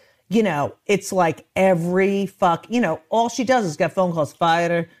 it's like every all she does is get phone calls.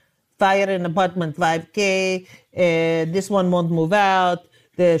 Fire in apartment 5K. This one won't move out.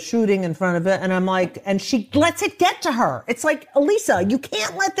 The shooting in front of it. And I'm like, and she lets it get to her. It's like, Elisa, you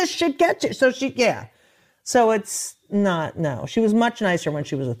can't let this shit get to you. So it's not, no. She was much nicer when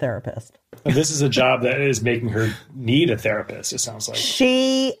she was a therapist. And this is a job that is making her need a therapist, it sounds like.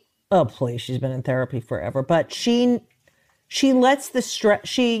 She's been in therapy forever. But she lets the stress,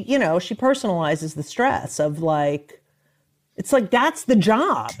 she personalizes the stress of like, it's like, that's the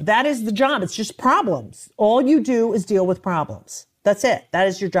job. That is the job. It's just problems. All you do is deal with problems. That's it. That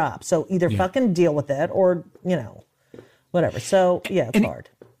is your job. So either fucking deal with it or, whatever. So, it's hard.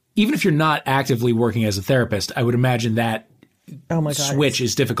 Even if you're not actively working as a therapist, I would imagine that switch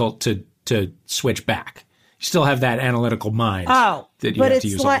is difficult to switch back. You still have that analytical mind that you have to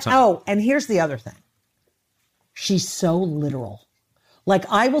use all the time. Oh, and here's the other thing. She's so literal. Like,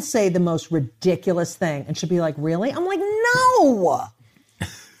 I will say the most ridiculous thing, and she'll be like, really? I'm like, no.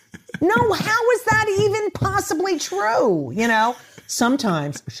 No, how is that even possibly true?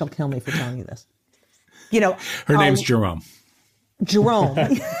 Sometimes, she'll kill me for telling you this. Her name's Jerome.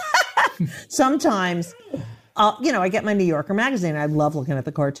 Sometimes, I get my New Yorker magazine. I love looking at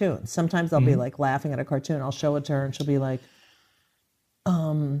the cartoons. Sometimes I'll be like laughing at a cartoon. I'll show it to her and she'll be like,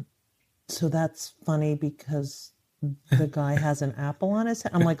 so that's funny because the guy has an apple on his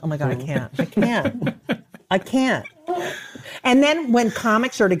head. I'm like, oh my God, I can't. And then when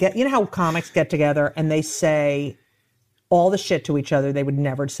comics are how comics get together and they say all the shit to each other they would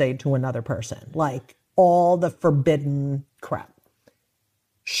never say to another person, like all the forbidden crap.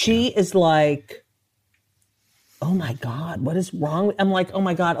 She is like, oh my God, what is wrong? I'm like, oh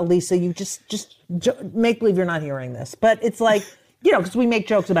my God, Elisa, you just make believe you're not hearing this. But it's like, because we make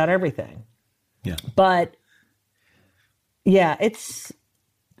jokes about everything. Yeah. But yeah, it's,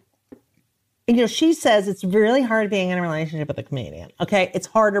 she says it's really hard being in a relationship with a comedian. Okay. It's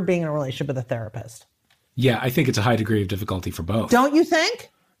harder being in a relationship with a therapist. Yeah. I think it's a high degree of difficulty for both. Don't you think?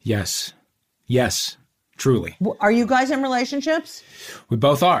 Yes. Truly. Are you guys in relationships? We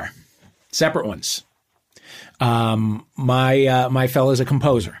both are. Separate ones. My fella's a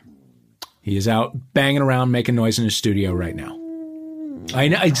composer. He is out banging around, making noise in his studio right now. I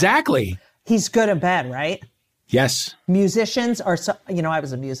know, exactly. He's good in bed, right? Yes. Musicians are, I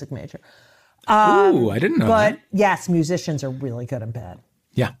was a music major. Ooh, I didn't know that. But yes, musicians are really good in bed.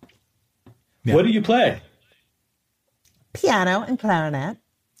 Yeah. What do you play? Piano and clarinet.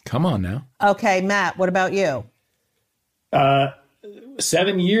 Come on now. Okay, Matt, what about you?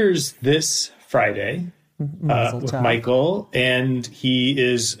 7 years this Friday with Michael, and he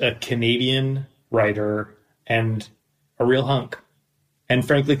is a Canadian writer and a real hunk, and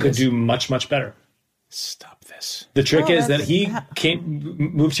frankly could do much, much better. Stop this. The trick is that he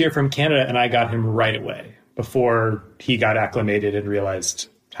moved here from Canada, and I got him right away before he got acclimated and realized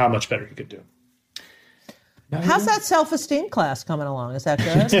how much better he could do. How's that self-esteem class coming along? Is that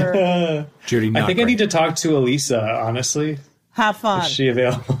good? Or? Judy, I think I need to talk to Elisa, honestly. Have fun. Is she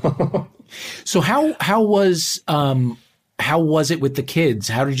available? So how was it with the kids?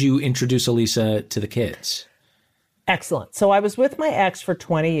 How did you introduce Elisa to the kids? Excellent. So I was with my ex for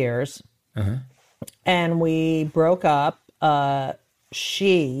 20 years, and we broke up. We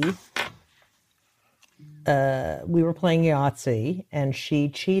were playing Yahtzee, and she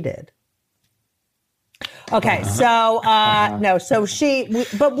cheated. Okay, so no, so we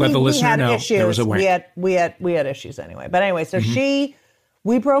had issues. There was a wink. We had issues anyway. But anyway, so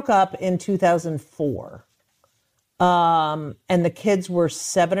we broke up in 2004, and the kids were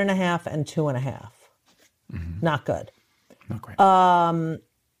 7.5 and 2.5. Not good. Not great.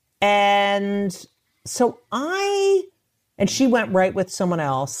 And so and she went right with someone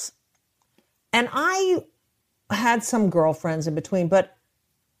else, and I had some girlfriends in between, but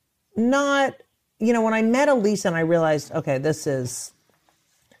not. When I met Elisa and I realized, okay, this is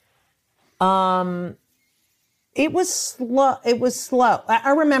It was slow.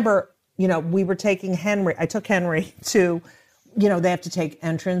 I remember, we were taking Henry. I took Henry to, they have to take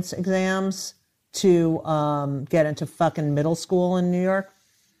entrance exams to get into fucking middle school in New York.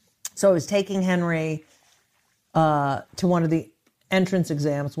 So I was taking Henry to one of the entrance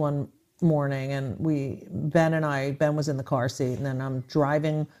exams one morning, and Ben was in the car seat, and then I'm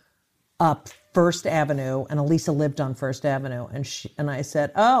driving up First Avenue, and Elisa lived on First Avenue, and I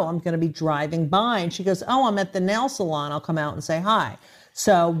said, "Oh, I'm going to be driving by," and she goes, "Oh, I'm at the nail salon. I'll come out and say hi."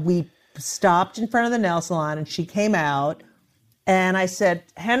 So we stopped in front of the nail salon, and she came out, and I said,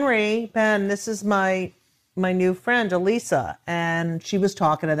 "Henry, Ben, this is my new friend Elisa," and she was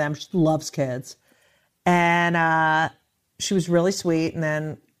talking to them. She loves kids, and she was really sweet. And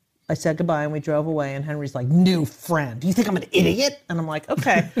then I said goodbye and we drove away, and Henry's like, "New friend? Do you think I'm an idiot?" And I'm like,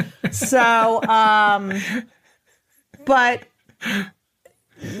 okay. So, but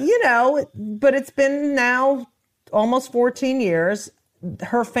it's been now almost 14 years.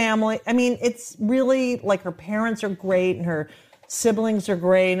 Her family, it's really like her parents are great and her siblings are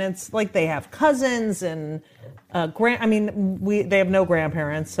great. And it's like they have cousins and they have no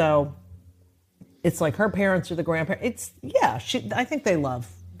grandparents. So it's like her parents are the grandparents. I think they love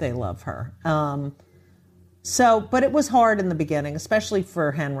her. But it was hard in the beginning, especially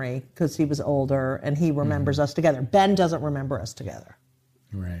for Henry, because he was older and he remembers us together. Ben doesn't remember us together.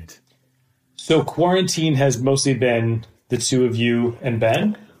 Right. So quarantine has mostly been the two of you and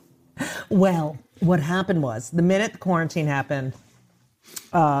Ben? Well, what happened was the minute the quarantine happened,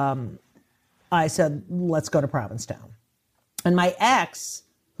 I said, let's go to Provincetown. And my ex,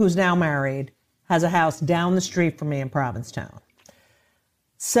 who's now married, has a house down the street from me in Provincetown.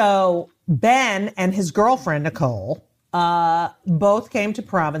 So Ben and his girlfriend, Nicole, both came to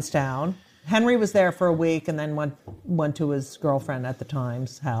Provincetown. Henry was there for a week and then went to his girlfriend at the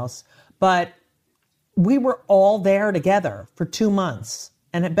time's house. But we were all there together for 2 months.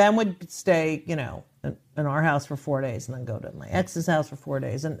 And Ben would stay, in our house for 4 days and then go to my ex's house for 4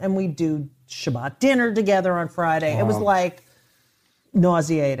 days. And we'd do Shabbat dinner together on Friday. Wow. It was like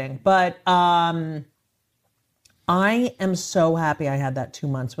nauseating. But I am so happy I had that 2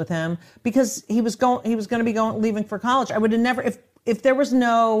 months with him because he was going to be leaving for college. I would have never, if there was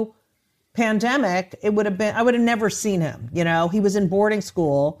no pandemic, I would have never seen him. He was in boarding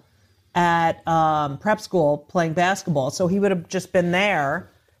school at prep school playing basketball. So he would have just been there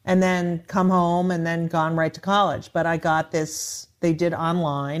and then come home and then gone right to college. But I got this, they did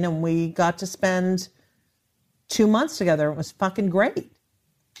online and we got to spend 2 months together. It was fucking great.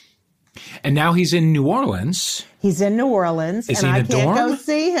 And now he's in New Orleans. He's in New Orleans. Is he in a dorm? I can't go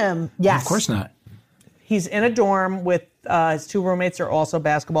see him. Yes. Of course not. He's in a dorm with his two roommates are also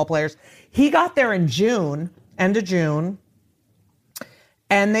basketball players. He got there in June, end of June.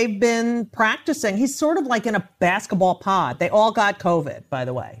 And they've been practicing. He's sort of like in a basketball pod. They all got COVID, by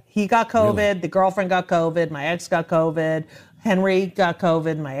the way. He got COVID. Really? The girlfriend got COVID. My ex got COVID. Henry got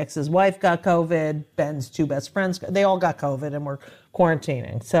COVID. My ex's wife got COVID. Ben's two best friends, they all got COVID and we're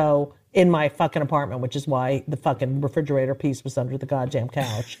quarantining. So in my fucking apartment, which is why the fucking refrigerator piece was under the goddamn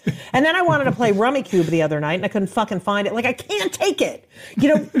couch. And then I wanted to play Rummy Cube the other night and I couldn't fucking find it. Like, I can't take it.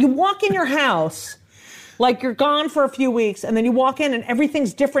 You walk in your house like you're gone for a few weeks, and then you walk in and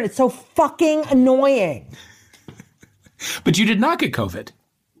everything's different. It's so fucking annoying. But you did not get COVID.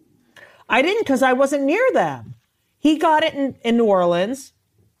 I didn't because I wasn't near them. He got it in New Orleans,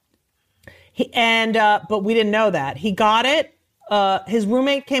 but we didn't know that. He got it. His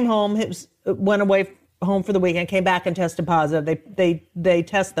roommate came home, went away home for the weekend, came back and tested positive. They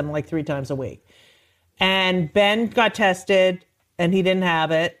test them like 3 times a week. And Ben got tested, and he didn't have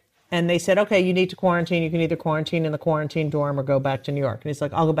it. And they said, okay, you need to quarantine. You can either quarantine in the quarantine dorm or go back to New York. And he's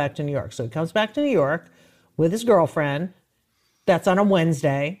like, I'll go back to New York. So he comes back to New York with his girlfriend. That's on a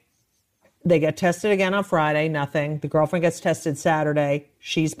Wednesday. They get tested again on Friday, nothing. The girlfriend gets tested Saturday.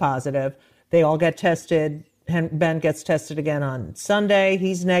 She's positive. They all get tested. Ben gets tested again on Sunday.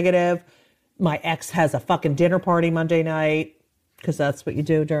 He's negative. My ex has a fucking dinner party Monday night because that's what you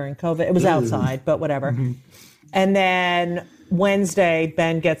do during COVID. It was outside, but whatever. Mm-hmm. And then Wednesday,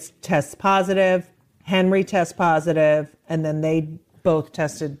 Ben tests positive, Henry tests positive, and then they both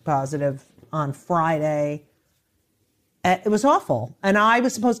tested positive on Friday. It was awful. And I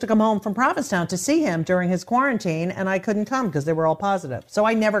was supposed to come home from Provincetown to see him during his quarantine, and I couldn't come because they were all positive. So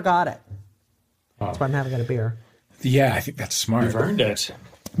I never got it. That's why I'm having a beer. Yeah, I think that's smart. You've earned it.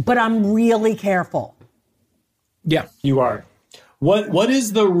 But I'm really careful. Yeah, you are. What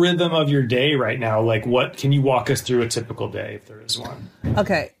is the rhythm of your day right now? Like, what can you walk us through a typical day if there is one?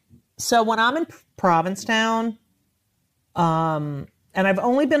 Okay. So when I'm in Provincetown, And I've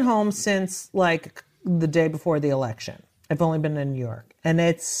only been home since like the day before the election. I've only been in New York. And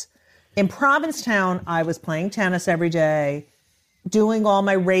it's in Provincetown, I was playing tennis every day, doing all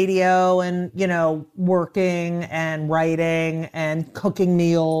my radio and, you know, working and writing and cooking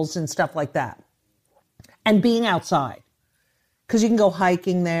meals and stuff like that. And being outside. Because you can go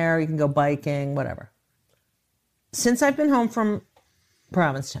hiking there, you can go biking, whatever. Since I've been home from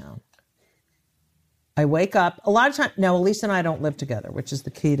Provincetown, I wake up, a lot of times, now Elisa and I don't live together, which is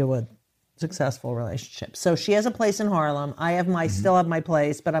the key to a successful relationship. So she has a place in Harlem. I have still have my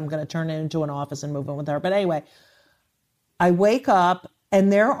place, but I'm going to turn it into an office and move in with her. But anyway, I wake up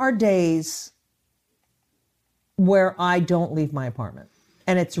and there are days where I don't leave my apartment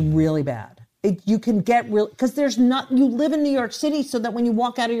and it's really bad. You can get real, because you live in New York City, so that when you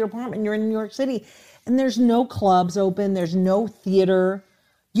walk out of your apartment, you're in New York City and there's no clubs open. There's no theater.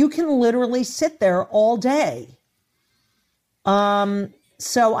 You can literally sit there all day.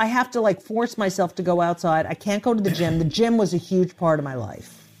 So I have to like force myself to go outside. I can't go to the gym. The gym was a huge part of my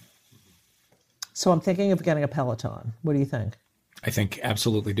life. So I'm thinking of getting a Peloton. What do you think? I think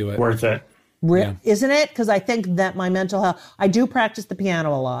absolutely do it. Worth it. Yeah. Isn't it? Because I think that my mental health, I do practice the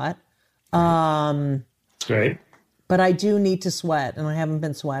piano a lot. Great. But I do need to sweat, and I haven't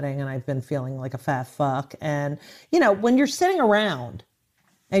been sweating, and I've been feeling like a fat fuck. And, you know, when you're sitting around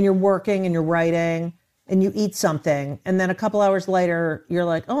and you're working and you're writing and you eat something, and then a couple hours later, you're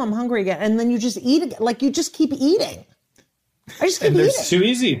like, oh, I'm hungry again. And then you just eat again. Like, you just keep eating. I just keep eating. It's too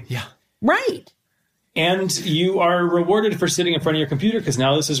easy. Yeah. Right. And you are rewarded for sitting in front of your computer because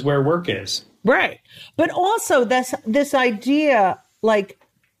now this is where work is. Right. But also this idea, like,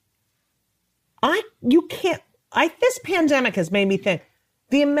 this pandemic has made me think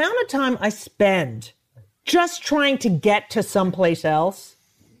the amount of time I spend just trying to get to someplace else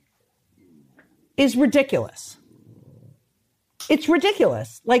is ridiculous. It's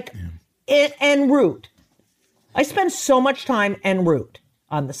ridiculous. Like, en route. I spend so much time en route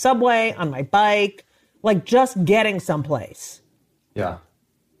on the subway, on my bike, like just getting someplace. Yeah.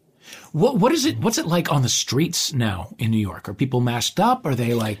 What is it? What's it like on the streets now in New York? Are people masked up? Are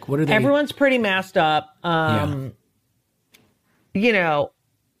they like, what are they? Everyone's pretty masked up. You know,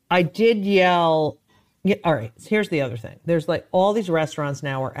 I did yell. Yeah, all right, here's the other thing. There's like all these restaurants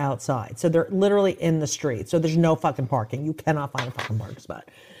now are outside. So they're literally in the street. So there's no fucking parking. You cannot find a fucking parking spot.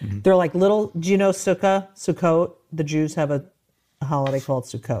 Mm-hmm. They're like little, do you know Sukkot? The Jews have a holiday called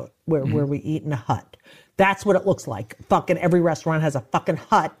Sukkot where we eat in a hut. That's what it looks like. Fucking every restaurant has a fucking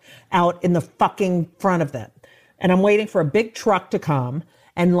hut out in the fucking front of them. And I'm waiting for a big truck to come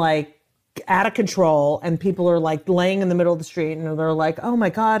and like out of control. And people are like laying in the middle of the street and they're like, oh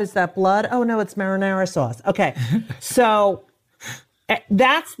my God, is that blood? Oh no, it's marinara sauce. Okay. So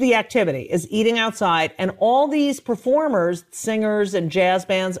that's the activity, is eating outside. And all these performers, singers and jazz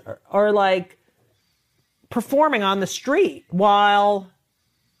bands are like performing on the street while,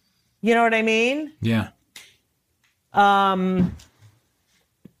 you know what I mean? Yeah.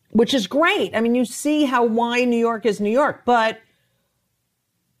 Which is great. I mean, you see why New York is New York, but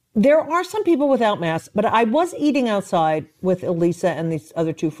there are some people without masks. But I was eating outside with Elisa and these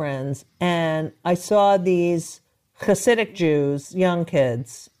other two friends, and I saw these Hasidic Jews, young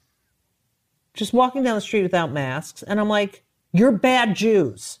kids, just walking down the street without masks. And I'm like, you're bad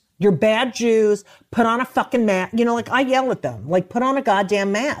Jews. You're bad Jews. Put on a fucking mask. You know, like I yell at them, like put on a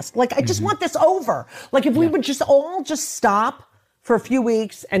goddamn mask. Like I just want this over. Like if we would just all just stop for a few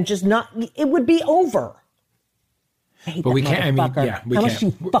weeks and just not, it would be over. I hate but that we can't. I mean, we How can't. much do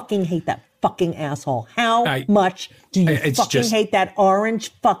you fucking hate that fucking asshole? How much do you fucking hate that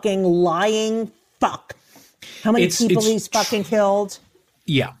orange fucking lying fuck? How many people he's fucking killed?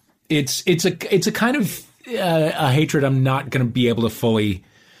 Yeah, it's a kind of a hatred I'm not going to be able to fully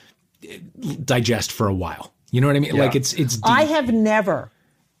digest for a while. You know what I mean? Yeah. Like it's deep. I have never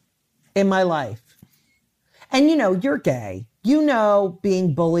in my life, and you know, you're gay, you know,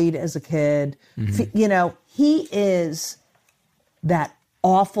 being bullied as a kid, you know, he is that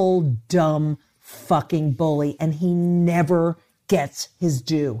awful, dumb fucking bully, and he never gets his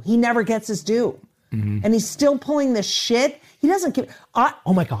due. He never gets his due. And he's still pulling this shit. He doesn't give,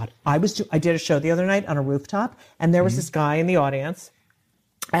 oh my God. I did a show the other night on a rooftop, and there was this guy in the audience,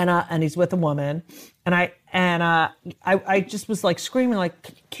 and he's with a woman, and I just was like screaming, like,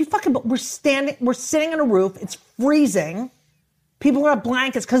 can you fucking, we're sitting on a roof, it's freezing, people are on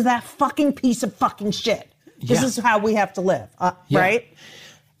blankets because of that fucking piece of fucking shit. This is how we have to live, right?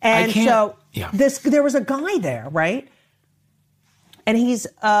 And so there was a guy there, right? And he's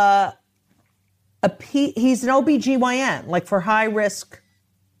an OBGYN, like for high risk.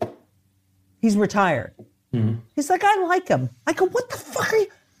 He's retired. Mm-hmm. He's like, I like him. I go, what the fuck are you?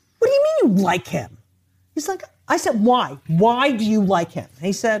 What do you mean you like him? He's like, I said, why? Why do you like him? And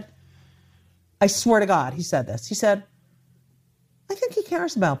he said, I swear to God, he said this. He said, I think he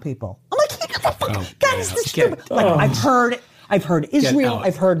cares about people. I'm like, God, is this stupid? Like, I've heard Israel.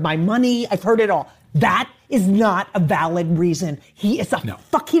 I've heard my money. I've heard it all. That is not a valid reason. He is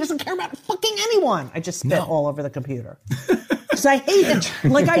he doesn't care about fucking anyone. I just spit all over the computer. Because I hate it.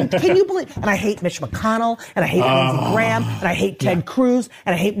 Can you believe? And I hate Mitch McConnell, and I hate Lindsey Graham, and I hate Ted Cruz,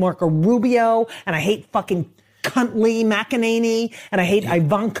 and I hate Marco Rubio, and I hate fucking cunt Lee McEnany, and I hate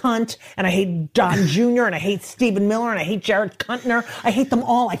Ivan Cunt, and I hate Don Jr., and I hate Stephen Miller, and I hate Jared Kuntner. I hate them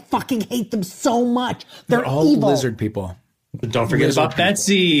all. I fucking hate them so much. They're all evil. lizard people. Don't forget about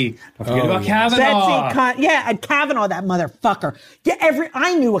Betsy. Don't forget about Kavanaugh. Betsy, and Kavanaugh, that motherfucker. Yeah,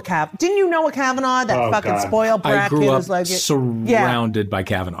 I knew a Kavanaugh. Didn't you know a Kavanaugh? That fucking spoiled brat I grew kid up was like surrounded by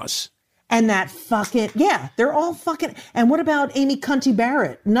Kavanaughs. And that fucking they're all fucking. And what about Amy Cunty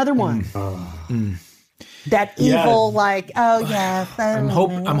Barrett? Another one. That evil,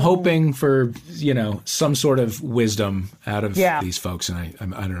 I'm hoping for some sort of wisdom out of these folks, and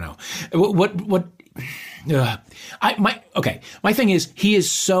I don't know what. My thing is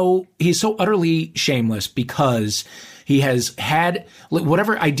he's so utterly shameless because he has had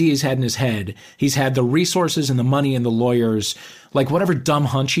whatever idea he's had in his head. He's had the resources and the money and the lawyers, like whatever dumb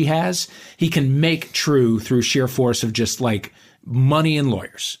hunch he has, he can make true through sheer force of just like money and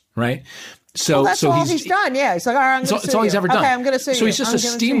lawyers, right? So that's all he's done. Yeah, he's like, all right, I'm going to sue it's all he's ever done. Okay, I'm going to sue you. So he's just a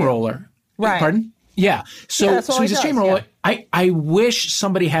steamroller, right? Pardon? Yeah. So he's a steamroller. Yeah. I wish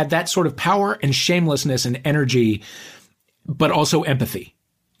somebody had that sort of power and shamelessness and energy, but also empathy.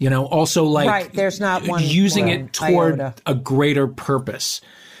 Also like there's not one using it toward a greater purpose.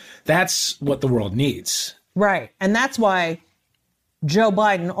 That's what the world needs. Right. And that's why Joe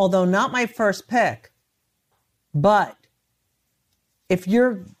Biden, although not my first pick, but if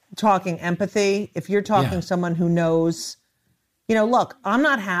you're talking empathy, if you're talking someone who knows, look, I'm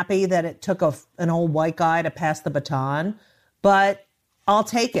not happy that it took an old white guy to pass the baton, but I'll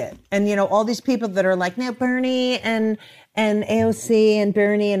take it. And, all these people that are like, no, Bernie and AOC and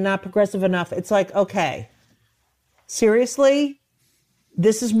Bernie and not progressive enough. It's like, okay, seriously,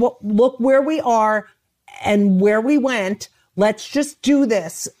 this is look where we are and where we went. Let's just do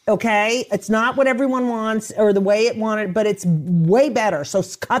this, okay? It's not what everyone wants or the way it wanted, but it's way better. So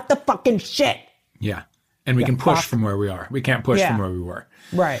cut the fucking shit. Yeah. And we can push from where we are. We can't push from where we were.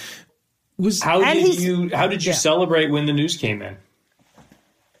 Right. How did you celebrate when the news came in?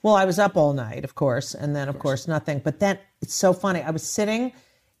 Well, I was up all night, of course, and then, of course, nothing. But then it's so funny. I was sitting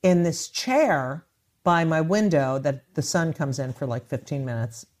in this chair by my window that the sun comes in for like 15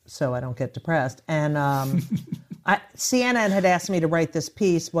 minutes so I don't get depressed. And CNN had asked me to write this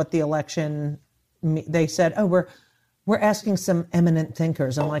piece, what the election, they said, we're asking some eminent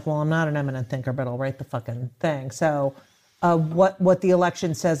thinkers. I'm like, well, I'm not an eminent thinker, but I'll write the fucking thing. So what the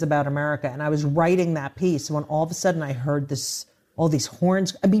election says about America. And I was writing that piece when all of a sudden I heard all these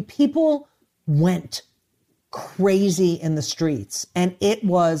horns. I mean, people went crazy in the streets. And it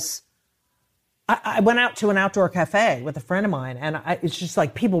was, I went out to an outdoor cafe with a friend of mine, and it's just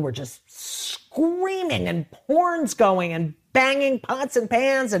like people were just screaming and horns going and banging pots and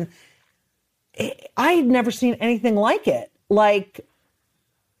pans. And I had never seen anything like it. Like,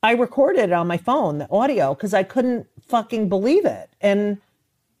 I recorded it on my phone, the audio, because I couldn't fucking believe it. And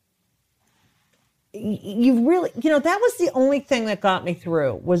you really, that was the only thing that got me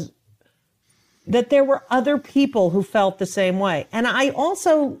through, was that there were other people who felt the same way. And I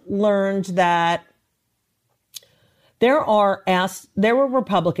also learned that there were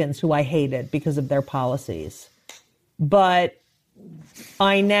Republicans who I hated because of their policies. But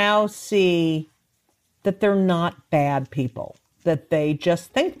I now see that they're not bad people, that they just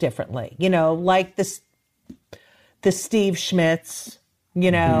think differently. Like the Steve Schmitz,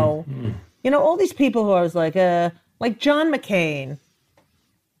 all these people who I was like John McCain.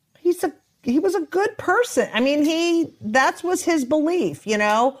 He was a good person. I mean, that was his belief,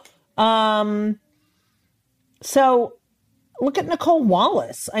 So look at Nicole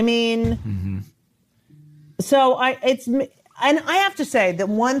Wallace. I mean, and I have to say that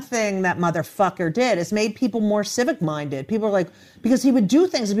one thing that motherfucker did is made people more civic minded. People are like, because he would do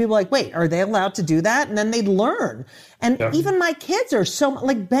things and people were like, wait, are they allowed to do that? And then they'd learn. And even my kids are so,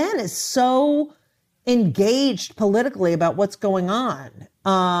 like, Ben is so engaged politically about what's going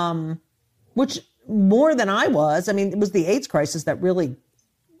on. Which more than I was. I mean, it was the AIDS crisis that really,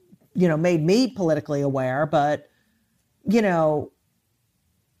 made me politically aware. But,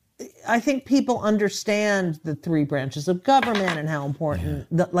 I think people understand the 3 branches of government and how important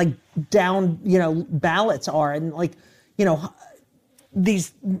the down, ballots are, and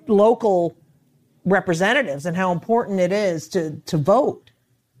these local representatives and how important it is to vote,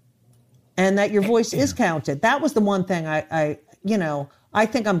 and that your voice is counted. That was the one thing I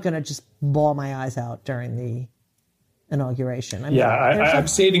think I'm going to just bawl my eyes out during the inauguration. I'm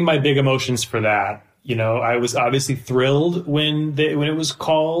saving my big emotions for that. I was obviously thrilled when it was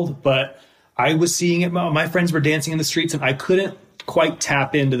called, but I was seeing it. My friends were dancing in the streets, and I couldn't quite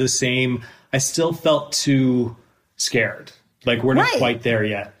tap into the same. I still felt too scared. Like, we're not quite there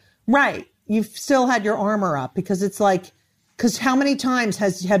yet. Right. You've still had your armor up, because it's because how many times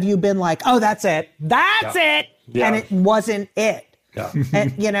have you been like, oh, that's it. That's it. Yeah. And it wasn't it. Yeah.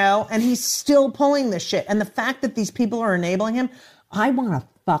 And, and he's still pulling this shit. And the fact that these people are enabling him, I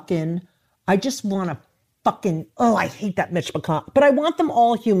just want to fucking, I hate that Mitch McConnell. But I want them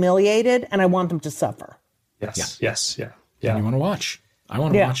all humiliated, and I want them to suffer. Yes. Yeah. Yes. Yeah. Yeah. You want to watch. I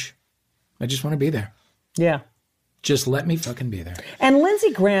want to watch. I just want to be there. Yeah. Just let me fucking be there. And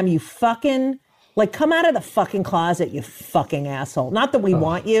Lindsey Graham, you fucking, come out of the fucking closet, you fucking asshole. Not that we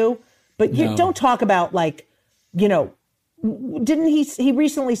want you, but you don't talk about, didn't he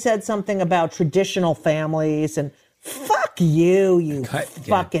recently said something about traditional families, and fuck you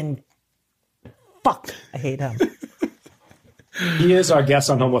fucking fuck. I hate him. He is our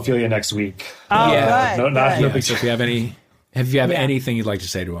guest on homophilia next week. Oh, yeah. Good. So if you have anything you'd like to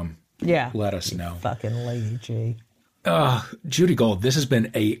say to him, let us know. Fucking Lady G. Judy Gold, this has been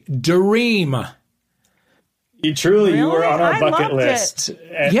a dream. You were on our bucket list.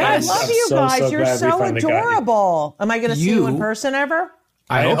 Yes. I love you guys. You're so adorable. Am I going to see you in person ever?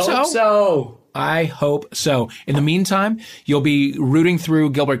 I hope so. I hope so. In the meantime, you'll be rooting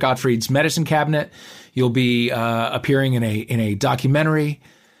through Gilbert Gottfried's medicine cabinet. You'll be appearing in a documentary.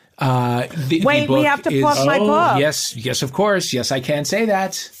 Wait, we have to plug my book. Yes, of course. Yes, I can say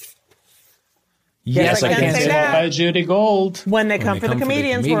that. Yes, I can say that. By Judy Gold. When they come for the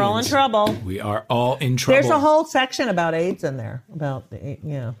comedians, we're all in trouble. We are all in trouble. There's a whole section about AIDS in there, about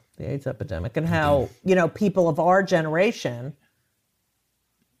the AIDS epidemic, and how people of our generation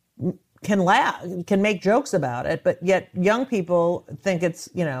can laugh, can make jokes about it, but yet young people think it's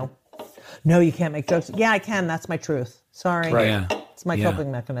no, you can't make jokes. Yeah, I can. That's my truth. Sorry, right. Yeah. It's my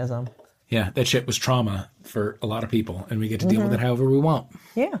coping mechanism. Yeah, that shit was trauma for a lot of people, and we get to deal with it however we want.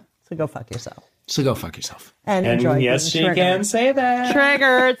 Yeah, so go fuck yourself. And enjoy. Yes, she can say that.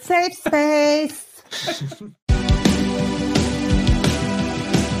 Triggered. Safe space.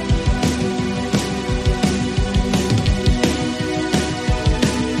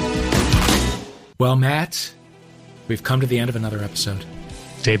 Well, Matt, we've come to the end of another episode.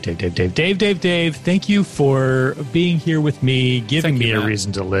 Dave, thank you for being here with me, giving me a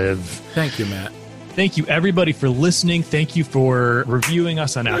reason to live. Thank you, Matt. Thank you, everybody, for listening. Thank you for reviewing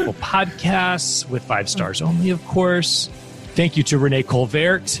us on Apple Podcasts with 5 stars only, of course. Thank you to Renee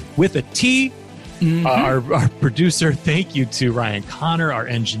Colvert with a T, our producer. Thank you to Ryan Connor, our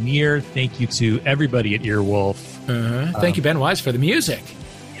engineer. Thank you to everybody at Earwolf. Thank you, Ben Wise, for the music.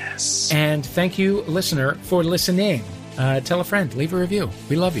 Yes. And thank you, listener, for listening. Tell a friend. Leave a review.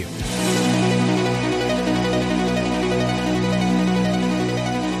 We love you.